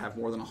organizations that have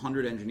more than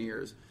 100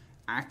 engineers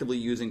actively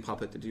using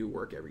Puppet to do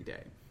work every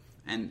day.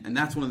 And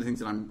that's one of the things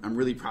that I'm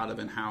really proud of,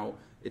 and how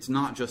it's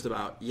not just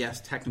about,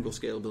 yes, technical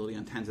scalability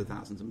on tens of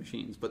thousands of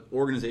machines, but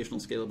organizational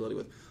scalability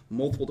with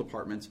multiple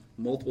departments,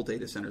 multiple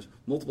data centers,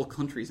 multiple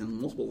countries, and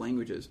multiple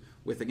languages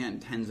with, again,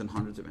 tens and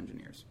hundreds of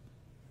engineers.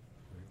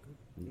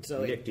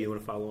 So, Nick, do you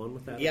want to follow on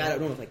with that? Yeah, I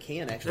don't know if I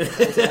can, actually.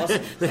 That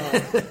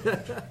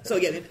was awesome. So,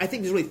 yeah, I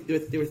think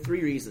there were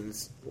three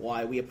reasons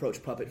why we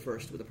approached Puppet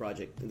first with the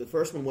project. The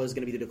first one was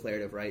going to be the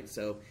declarative, right?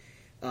 So,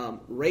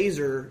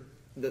 Razor,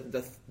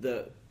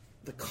 the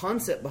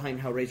concept behind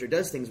how Razor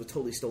does things was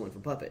totally stolen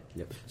from Puppet.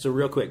 Yep. So,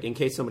 real quick, in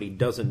case somebody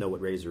doesn't know what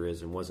Razor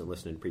is and wasn't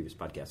listening to previous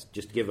podcasts,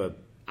 just give a...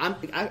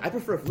 I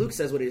prefer if Luke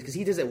says what it is, because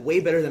he does it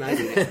way better than I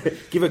do.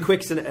 Give a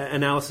quick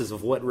analysis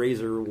of what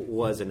Razor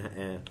was.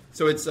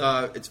 So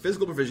it's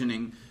physical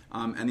provisioning,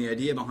 and the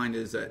idea behind it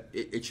is that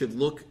it should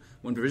look,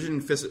 when provisioning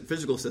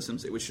physical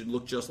systems, it should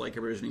look just like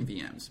provisioning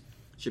VMs.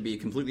 It should be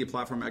completely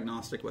platform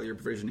agnostic, whether you're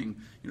provisioning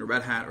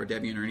Red Hat or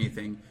Debian or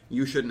anything.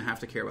 You shouldn't have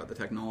to care about the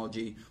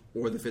technology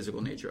or the physical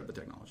nature of the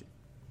technology.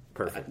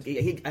 Perfect.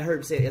 I heard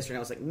him say it yesterday. I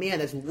was like, man,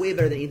 that's way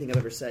better than anything I've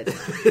ever said.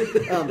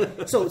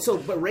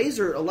 But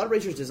Razor, a lot of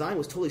Razor's design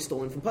was totally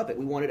stolen from Puppet.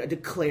 We wanted a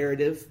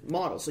declarative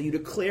model. So you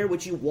declare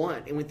what you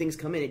want, and when things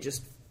come in, it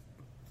just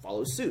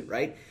follows suit,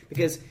 right?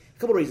 Because a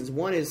couple of reasons.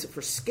 One is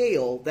for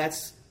scale,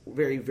 that's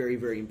very, very,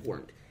 very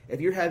important. If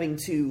you're having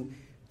to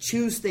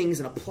choose things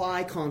and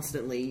apply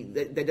constantly,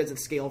 that doesn't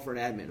scale for an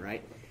admin,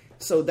 right?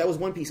 So that was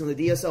one piece, and the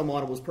DSL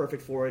model was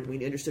perfect for it.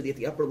 We understood at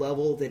the upper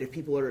level that if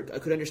people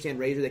could understand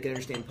Razor, they could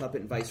understand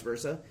Puppet and vice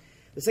versa.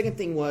 The second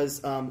thing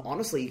was,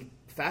 honestly,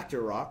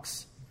 Factor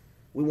rocks.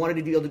 We wanted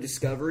to be able to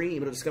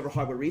discover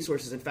hardware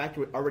resources, and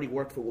Factor already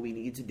worked for what we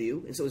needed to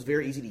do, and so it was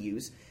very easy to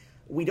use.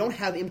 We don't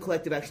have M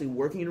Collective actually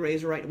working in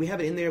Razor right now. We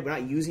have it in there, we're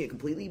not using it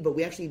completely, but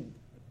we actually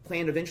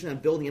planned eventually on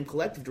building M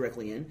Collective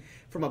directly in.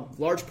 From a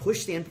large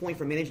push standpoint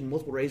for managing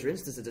multiple Razor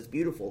instances, it's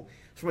beautiful.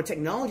 From a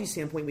technology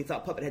standpoint, we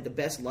thought Puppet had the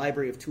best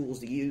library of tools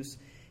to use.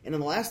 And then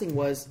the last thing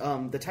was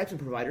the types and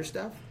provider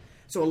stuff.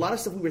 So a lot of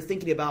stuff we were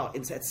thinking about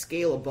at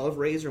scale above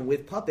Razor and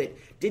with Puppet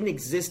didn't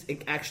exist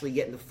actually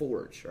yet in the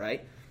Forge,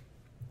 right?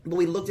 But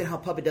we looked at how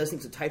Puppet does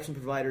things with types and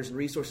providers and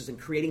resources and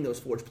creating those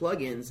Forge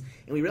plugins,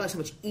 and we realized how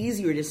much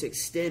easier it is to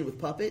extend with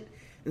Puppet.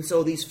 And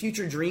so these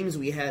future dreams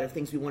we had of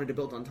things we wanted to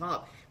build on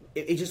top,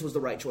 it just was the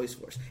right choice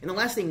for us. And the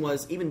last thing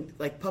was, even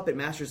like Puppet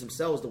masters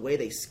themselves, the way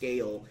they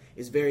scale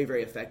is very,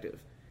 very effective.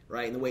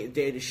 right? And the way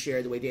data is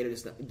shared, the way data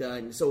is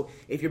done. So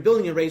if you're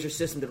building a Razor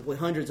system to deploy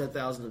hundreds of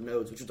thousands of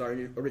nodes, which was our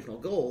original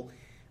goal,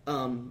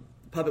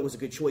 Puppet was a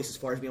good choice as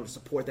far as being able to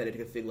support that at a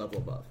config level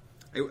above.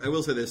 I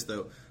will say this,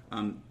 though.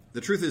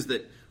 The truth is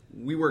that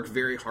we work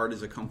very hard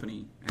as a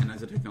company and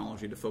as a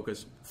technology to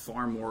focus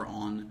far more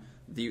on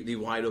the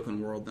wide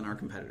open world than our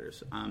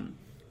competitors.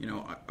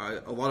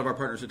 A lot of our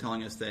partners are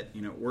telling us that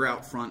we're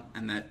out front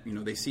and that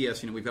they see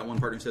us. We've got one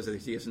partner who says that they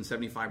see us in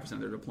 75% of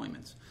their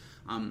deployments.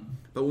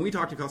 But when we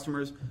talk to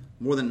customers,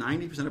 more than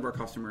 90% of our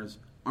customers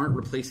aren't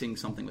replacing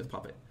something with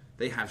Puppet.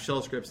 They have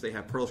shell scripts, they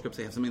have Perl scripts,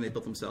 they have something they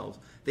built themselves.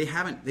 They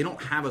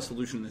don't have a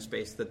solution in this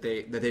space that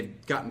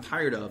they've gotten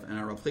tired of and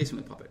are replacing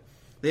with Puppet.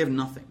 They have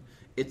nothing.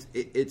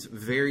 It's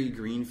very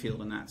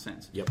greenfield in that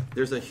sense. Yep.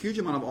 There's a huge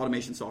amount of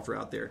automation software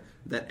out there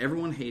that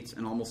everyone hates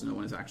and almost no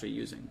one is actually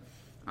using.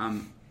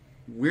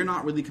 We're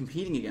not really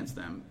competing against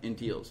them in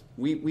deals.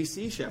 We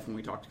see Chef when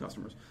we talk to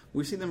customers.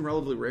 We see them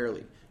relatively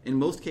rarely. In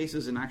most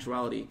cases, in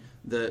actuality,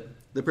 the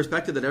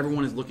perspective that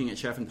everyone is looking at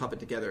Chef and Puppet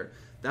together,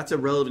 that's a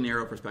relatively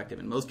narrow perspective.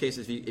 In most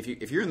cases,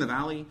 if you're in the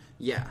Valley,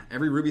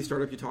 every Ruby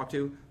startup you talk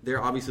to,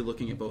 they're obviously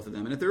looking at both of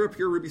them. And if they're a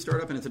pure Ruby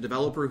startup and it's a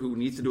developer who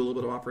needs to do a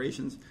little bit of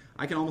operations,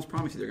 I can almost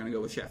promise you they're going to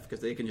go with Chef because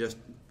they can just,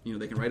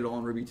 they can write it all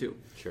in Ruby too.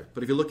 Sure.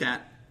 But if you look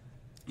at,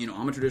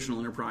 I'm a traditional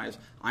enterprise,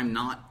 I'm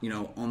not,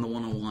 on the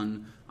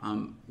 101.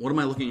 What am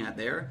I looking at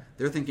there?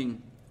 They're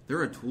thinking, there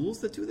are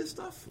tools that do this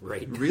stuff?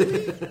 Right.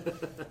 Really?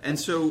 And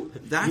so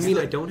that's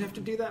I don't have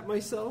to do that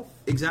myself?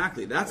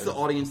 Exactly. That's the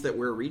audience that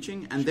we're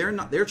reaching, and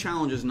their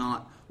challenge is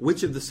not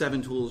which of the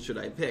 7 tools should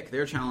I pick.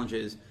 Their challenge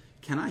is,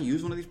 can I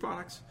use one of these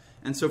products?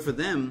 And so for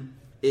them,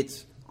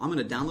 it's I'm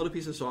going to download a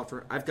piece of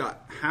software. I've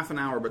got half an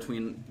hour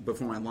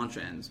before my lunch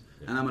ends,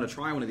 and I'm going to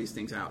try one of these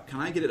things out. Can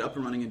I get it up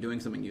and running and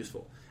doing something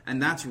useful?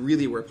 And that's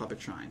really where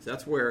Puppet shines.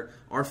 That's where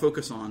our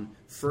focus on,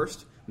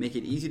 first, make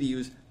it easy to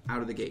use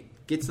out of the gate.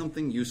 Get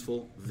something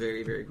useful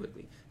very, very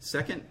quickly.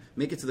 Second,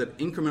 make it so that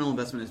incremental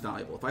investment is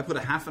valuable. If I put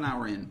a half an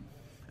hour in,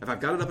 if I've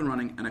got it up and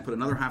running and I put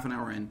another half an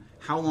hour in,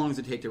 how long does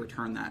it take to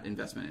return that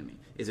investment in me?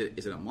 Is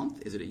it a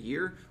month? Is it a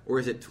year? Or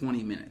is it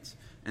 20 minutes?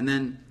 And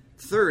then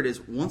third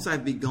is, once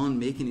I've begun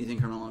making these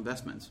incremental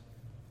investments,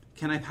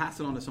 can I pass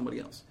it on to somebody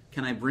else?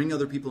 Can I bring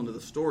other people into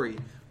the story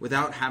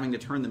without having to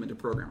turn them into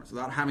programmers,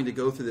 without having to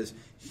go through this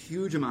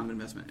huge amount of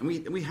investment? And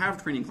we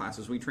have training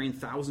classes. We train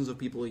thousands of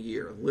people a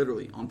year,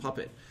 literally, on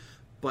Puppet.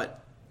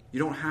 But you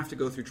don't have to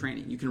go through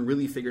training. You can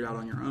really figure it out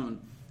on your own.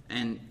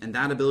 And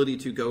that ability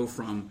to go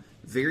from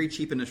very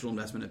cheap initial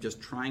investment of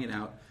just trying it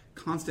out,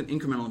 constant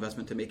incremental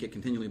investment to make it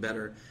continually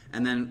better,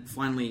 and then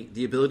finally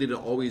the ability to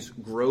always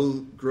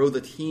grow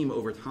the team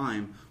over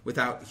time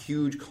without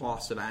huge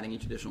costs of adding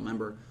each additional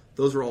member,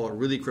 those are all a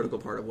really critical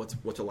part of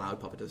what's allowed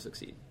Puppet to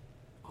succeed.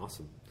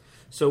 Awesome.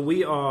 So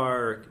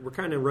we're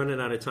kind of running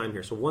out of time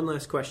here. So one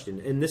last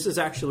question, and this is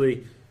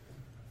actually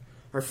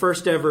our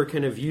first ever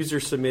kind of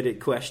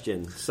user-submitted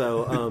question.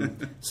 So,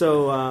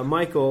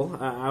 Michael,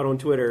 out on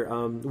Twitter,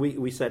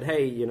 we said,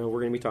 hey, we're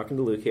going to be talking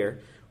to Luke here.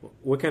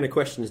 What kind of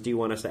questions do you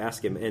want us to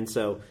ask him? And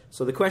so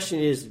the question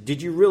is,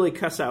 did you really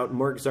cuss out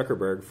Mark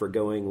Zuckerberg for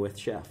going with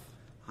Chef?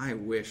 I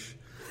wish.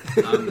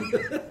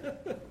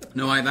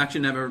 No, I've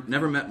actually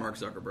never met Mark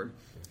Zuckerberg.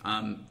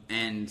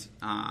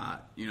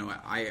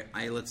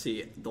 Let's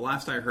see. The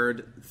last I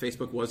heard,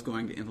 Facebook was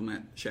going to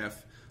implement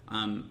Chef.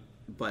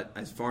 But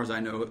as far as I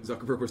know,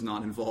 Zuckerberg was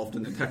not involved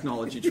in the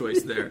technology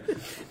choice there.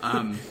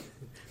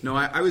 No,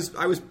 I was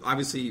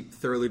obviously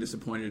thoroughly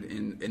disappointed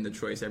in the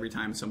choice. Every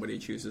time somebody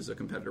chooses a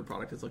competitor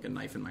product, it's like a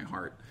knife in my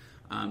heart.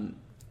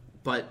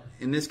 But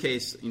in this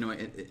case,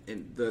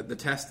 the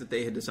test that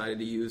they had decided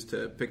to use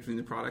to pick between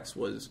the products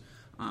was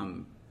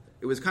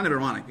it was kind of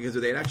ironic because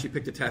they had actually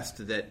picked a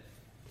test that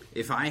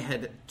if I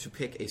had to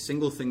pick a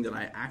single thing that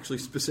I actually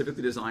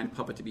specifically designed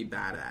Puppet to be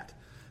bad at,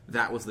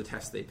 that was the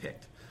test they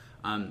picked.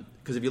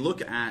 Because if you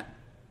look at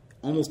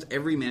almost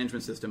every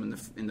management system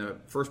in the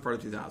first part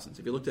of 2000s,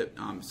 if you looked at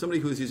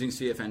somebody who was using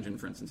CF Engine,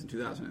 for instance, in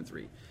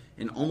 2003,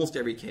 in almost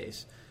every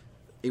case,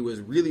 it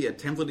was really a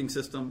templating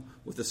system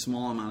with a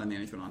small amount of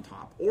management on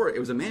top, or it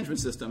was a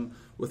management system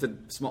with a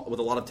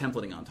lot of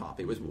templating on top.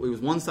 It was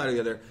one side or the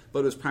other, but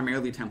it was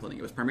primarily templating.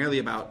 It was primarily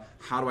about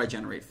how do I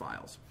generate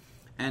files.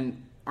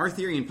 And our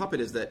theory in Puppet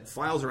is that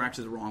files are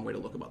actually the wrong way to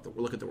look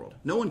at the world.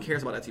 No one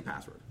cares about Etsy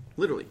password,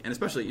 literally, and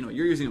especially you're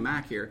using a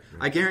Mac here.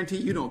 I guarantee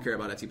you don't care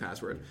about Etsy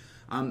password.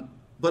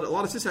 But a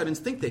lot of sysadmins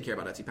think they care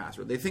about Etsy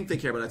password. They think they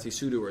care about Etsy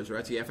sudoers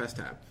or Etsy FS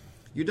tab.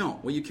 You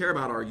don't. What you care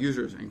about are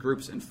users and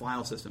groups and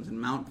file systems and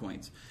mount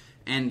points.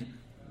 And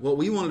what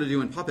we wanted to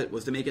do in Puppet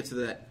was to make it so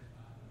that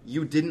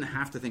you didn't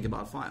have to think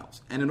about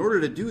files. And in order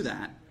to do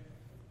that,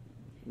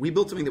 we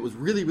built something that was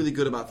really, really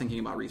good about thinking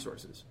about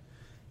resources.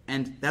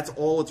 And that's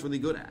all it's really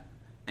good at.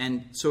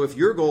 And so if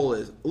your goal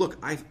is, look,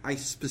 I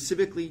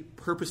specifically,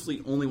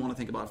 purposely only want to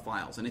think about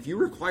files, and if you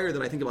require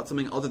that I think about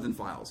something other than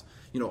files,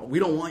 we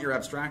don't want your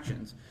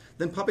abstractions,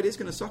 then Puppet is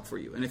going to suck for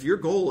you. And if your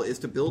goal is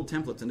to build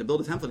templates and to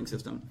build a templating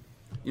system,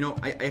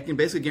 I can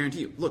basically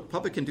guarantee you, look,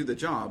 Puppet can do the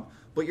job,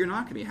 but you're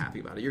not going to be happy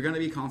about it. You're going to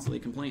be constantly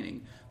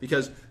complaining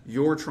because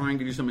you're trying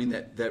to do something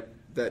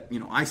that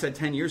I said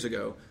 10 years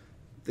ago,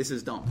 this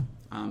is dumb.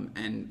 I'm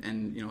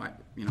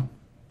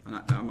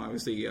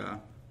obviously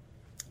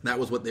that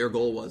was what their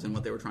goal was and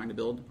what they were trying to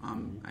build.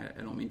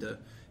 I don't mean to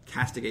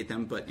castigate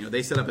them, but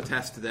they set up a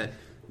test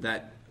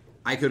that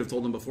I could have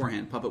told them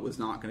beforehand Puppet was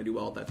not going to do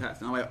well at that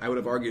test. Now I would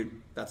have argued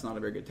that's not a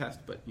very good test,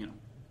 but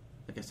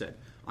like I said,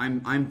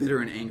 I'm bitter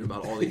and angry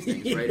about all these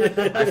things, right?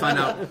 I find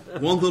out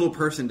one little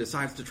person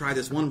decides to try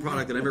this one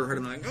product that I've never heard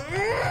of, and I'm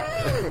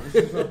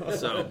like,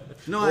 so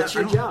no, that's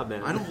your job,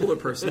 man. I don't hold it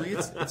personally.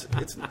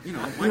 It's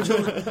my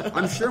children.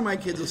 I'm sure my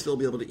kids will still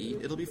be able to eat.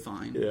 It'll be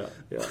fine. Yeah.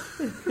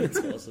 That's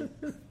awesome.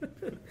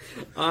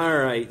 All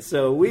right,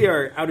 so we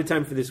are out of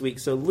time for this week.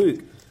 So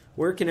Luke,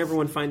 where can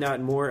everyone find out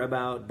more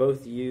about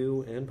both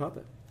you and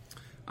Puppet?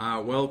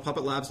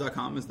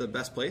 PuppetLabs.com is the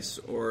best place,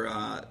 or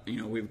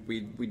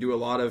we do a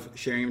lot of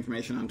sharing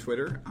information on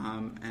Twitter,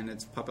 and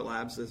it's Puppet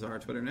Labs is our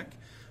Twitter nick.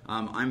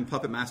 I'm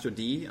Puppet Master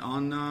D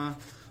on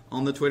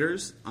the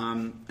Twitters,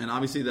 and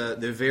obviously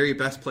the very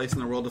best place in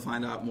the world to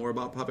find out more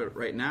about Puppet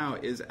right now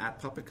is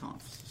at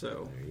PuppetConf.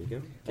 So there you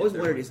go. I always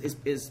wondered,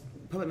 is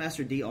Puppet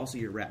Master D also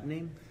your rap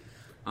name?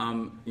 We're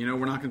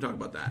not going to talk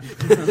about that.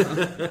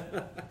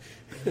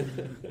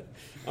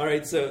 All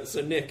right, so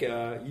Nick,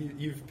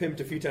 you've pimped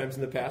a few times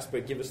in the past,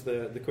 but give us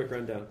the quick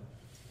rundown.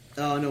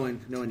 Oh, no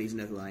one needs to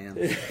know who I am.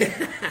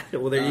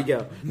 Well, there you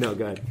go. No,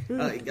 go ahead.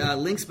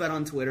 Lynxbat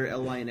on Twitter,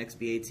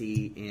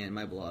 LYNXBAT, and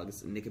my blog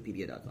is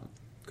Nikipedia.com.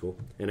 Cool.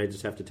 And I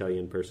just have to tell you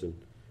in person,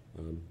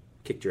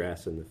 kicked your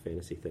ass in the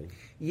fantasy thing.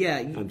 Yeah.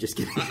 I'm just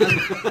kidding.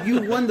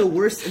 You won the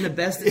worst and the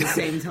best at the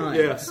same time.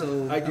 Yeah.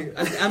 So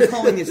I'm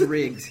calling this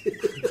rigged.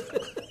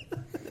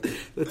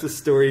 That's a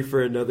story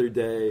for another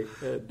day.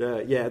 And,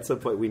 at some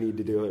point we need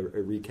to do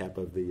a recap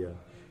of the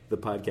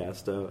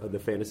podcast, of the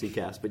fantasy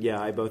cast. But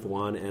I both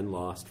won and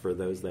lost for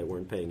those that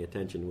weren't paying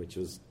attention, which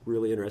was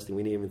really interesting.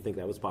 We didn't even think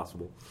that was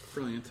possible.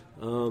 Brilliant.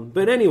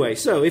 But anyway,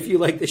 so if you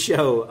like the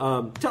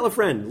show, tell a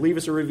friend. Leave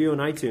us a review on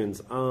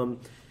iTunes.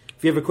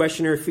 If you have a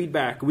question or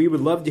feedback, we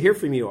would love to hear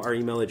from you. Our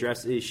email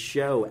address is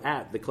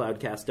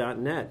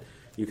show@thecloudcast.net.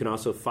 You can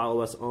also follow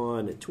us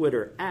on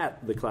Twitter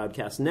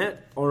 @thecloudcastnet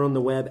or on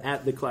the web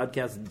at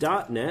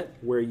thecloudcast.net,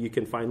 where you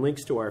can find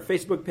links to our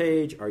Facebook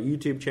page, our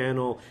YouTube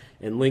channel,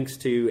 and links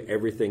to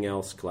everything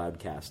else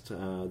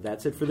Cloudcast.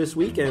 That's it for this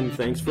week, and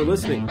thanks for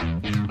listening.